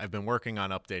waiting, I've been working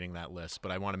on updating that list,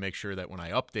 but I want to make sure that when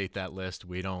I update that list,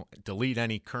 we don't delete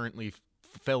any currently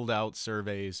filled out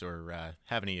surveys or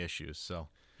have any issues. So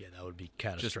yeah, that would be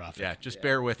catastrophic. Just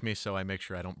bear with me so I make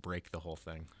sure I don't break the whole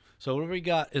thing. So what do we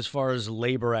got as far as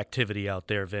labor activity out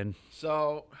there, Vin?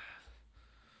 So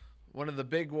one of the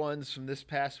big ones from this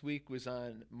past week was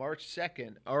on March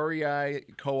 2nd. REI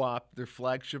Co-op, their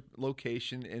flagship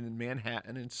location in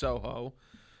Manhattan in Soho,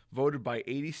 voted by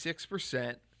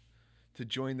 86% to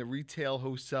join the retail,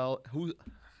 wholesale,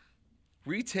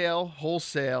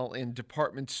 and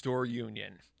department store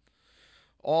union.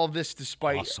 All this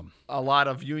despite a lot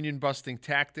of union-busting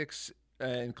tactics,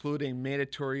 including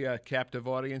mandatory captive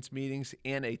audience meetings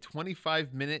and a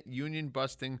 25-minute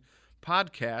union-busting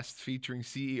podcast featuring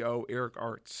CEO Eric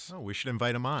Artz. Oh, we should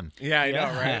invite him on. Yeah, I know,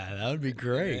 right? Yeah, that would be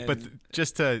great. But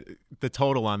the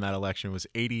total on that election was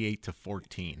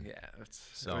 88-14. Yeah,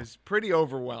 it was pretty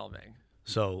overwhelming.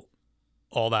 So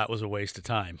all that was a waste of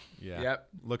time. Yeah. Yep.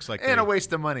 Looks like a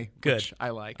waste of money. Good. Which I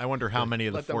like. I wonder how many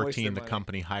of the 14 the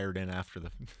company hired in after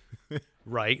the.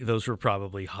 Right, those were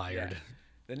probably hired. Yeah.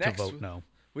 The next, to vote no.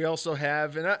 We also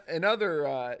have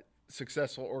another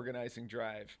successful organizing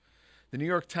drive. The New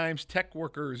York Times tech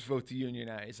workers vote to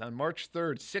unionize. On March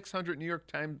 3rd, 600 New York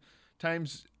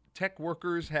Times tech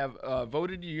workers have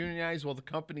voted to unionize, while the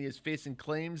company is facing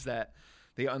claims that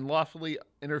they unlawfully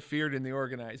interfered in the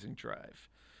organizing drive.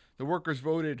 The workers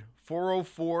voted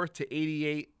 404 to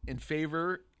 88 in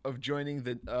favor of joining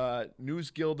the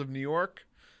News Guild of New York.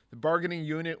 The bargaining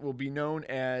unit will be known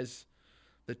as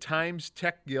the Times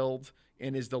Tech Guild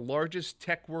and is the largest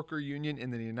tech worker union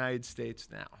in the United States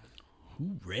now.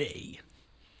 Hooray.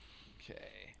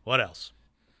 Okay. What else?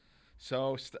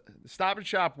 So Stop and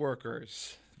Shop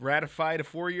workers ratified a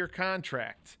 4-year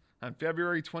contract. On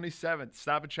February 27th,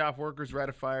 Stop and Shop workers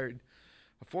ratified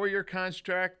a 4-year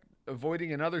contract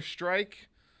avoiding another strike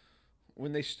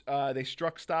when they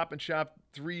struck Stop and Shop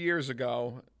 3 years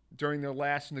ago during their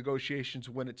last negotiations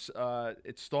when it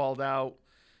stalled out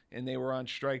and they were on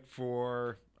strike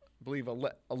for, I believe,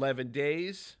 11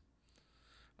 days.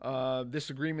 This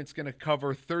agreement's going to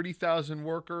cover 30,000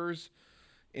 workers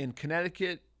in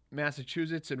Connecticut,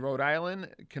 Massachusetts, and Rhode Island.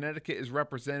 Connecticut is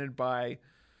represented by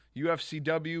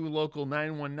UFCW Local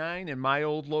 919 and my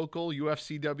old local,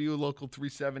 UFCW Local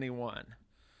 371.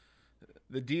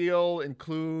 The deal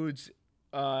includes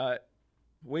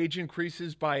wage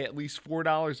increases by at least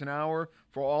 $4 an hour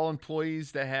for all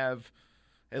employees that have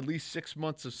at least 6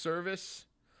 months of service.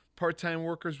 Part-time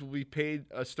workers will be paid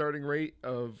a starting rate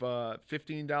of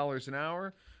 $15 an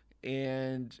hour,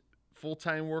 and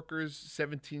full-time workers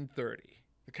 $17.30.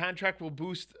 The contract will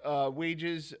boost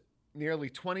wages nearly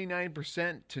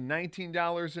 29% to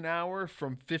 $19 an hour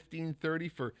from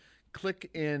 $15.30 for click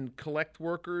and collect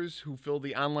workers who fill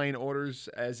the online orders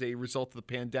as a result of the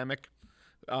pandemic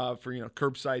for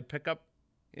curbside pickup.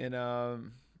 And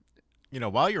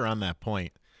while you're on that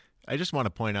point, I just want to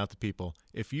point out to people,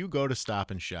 if you go to Stop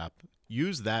and Shop,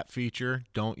 use that feature.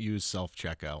 Don't use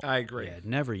self-checkout. I agree. Yeah,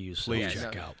 never use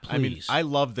self-checkout. Please. I mean, I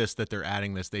love this that they're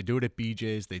adding this. They do it at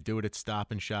BJ's. They do it at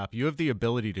Stop and Shop. You have the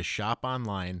ability to shop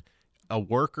online a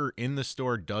worker in the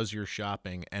store does your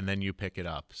shopping and then you pick it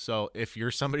up. So if you're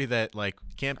somebody that like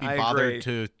can't be I bothered agree.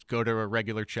 to go to a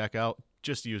regular checkout,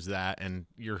 just use that and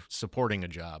you're supporting a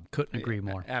job. Couldn't agree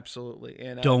more. Absolutely.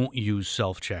 And Don't use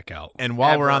self-checkout. And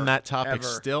while we're on Ever, that topic ever.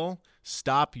 still,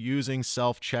 stop using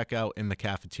self-checkout in the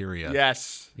cafeteria.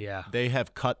 yes, Yeah. They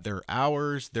have cut their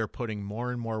hours. They're putting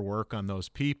more and more work on those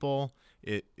people.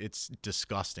 It's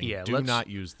disgusting. Yeah, Do not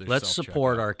use the Let's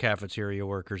support self-checkout. our cafeteria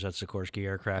workers at Sikorsky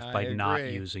Aircraft I by not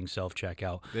agree. using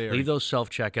self-checkout. They are- Leave those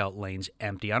self-checkout lanes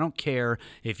empty. I don't care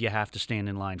if you have to stand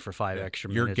in line for 5 extra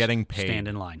minutes. You're getting paid. Stand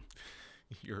in line.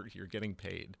 You're getting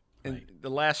paid. and the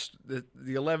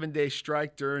 11-day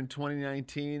strike during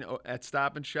 2019 at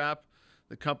Stop and Shop,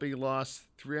 the company lost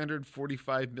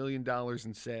 $345 million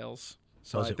in sales.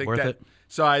 So Was I it think worth that, it?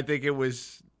 So I think it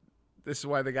was. This is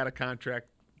why they got a contract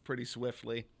pretty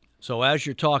swiftly. So as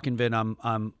you're talking, Vin,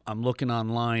 I'm looking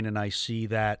online and I see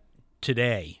that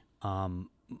today.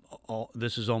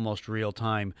 This is almost real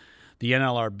time. The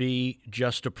NLRB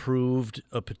just approved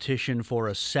a petition for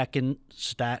a second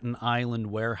Staten Island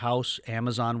warehouse,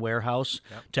 Amazon warehouse,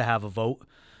 to have a vote.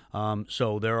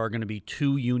 So there are going to be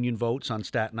 2 union votes on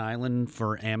Staten Island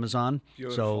for Amazon.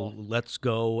 Beautiful. So let's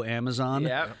go Amazon.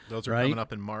 Yeah. Those are Right. coming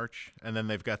up in March. And then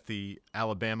they've got the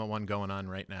Alabama one going on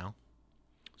right now.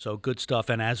 So good stuff.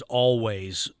 And as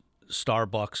always,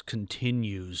 Starbucks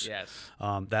continues. Yes.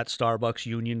 That Starbucks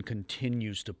union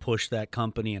continues to push that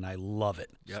company, and I love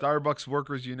it. Yep. Starbucks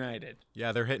Workers United.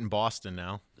 Yeah, they're hitting Boston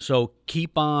now. So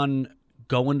keep on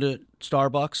going to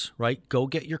Starbucks, right? Go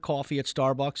get your coffee at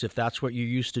Starbucks if that's what you're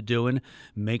used to doing.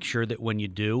 Make sure that when you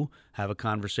do, have a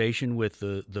conversation with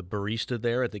the barista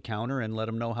there at the counter and let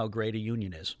them know how great a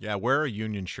union is. Yeah, wear a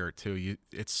union shirt too.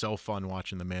 It's so fun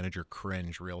watching the manager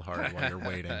cringe real hard while you're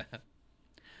waiting.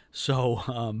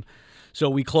 So, so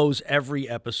we close every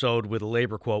episode with a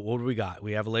labor quote. What do we got?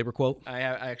 We have a labor quote? I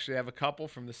actually have a couple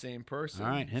from the same person.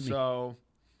 All right, hit me. So,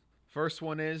 first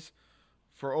one is,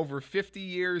 for over 50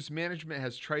 years, management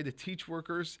has tried to teach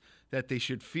workers that they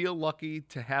should feel lucky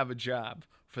to have a job.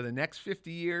 For the next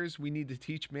 50 years, we need to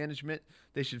teach management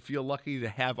they should feel lucky to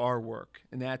have our work.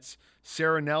 And that's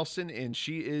Sarah Nelson, and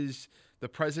she is the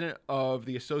president of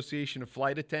the Association of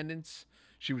Flight Attendants.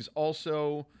 She was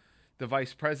also the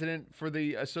vice president for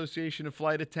the Association of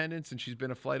Flight Attendants, and she's been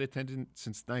a flight attendant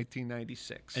since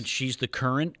 1996. And she's the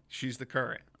current? She's the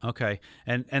current. Okay.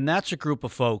 And that's a group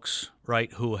of folks,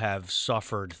 right, who have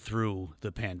suffered through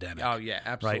the pandemic. Oh, yeah,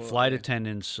 absolutely. Right. Flight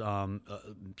attendants,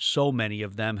 so many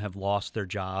of them have lost their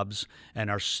jobs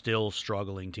and are still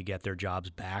struggling to get their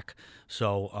jobs back.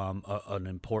 So an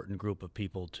important group of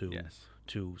people to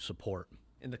support.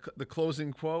 And the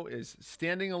closing quote is,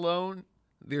 standing alone,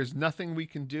 there's nothing we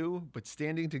can do, but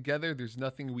standing together, there's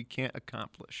nothing we can't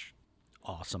accomplish.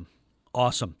 Awesome.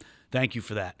 Thank you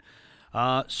for that.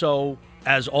 So,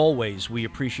 as always, we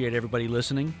appreciate everybody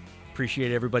listening,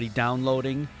 appreciate everybody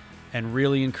downloading, and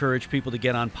really encourage people to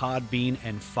get on Podbean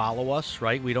and follow us,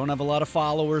 right? We don't have a lot of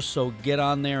followers, so get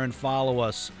on there and follow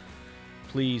us.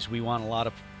 Please, we want a lot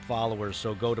of followers,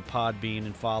 so go to Podbean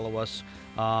and follow us.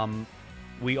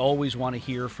 We always want to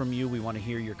hear from you. We want to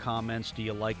hear your comments. Do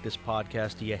you like this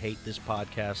podcast? Do you hate this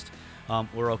podcast?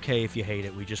 We're okay if you hate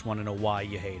it. We just want to know why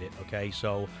you hate it, okay?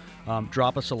 So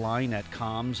drop us a line at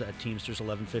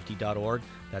comms@teamsters1150.org.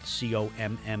 That's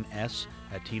COMMS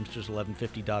at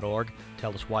teamsters1150.org.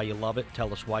 Tell us why you love it.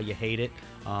 Tell us why you hate it.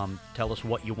 Tell us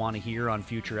what you want to hear on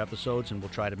future episodes, and we'll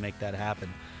try to make that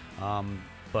happen.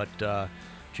 But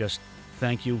just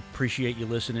thank you. Appreciate you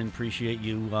listening. Appreciate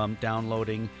you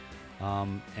downloading.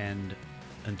 And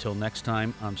until next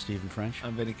time, I'm Stephen French.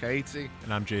 I'm Vinny Caizzi.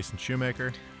 And I'm Jason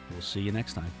Shoemaker. We'll see you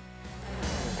next time.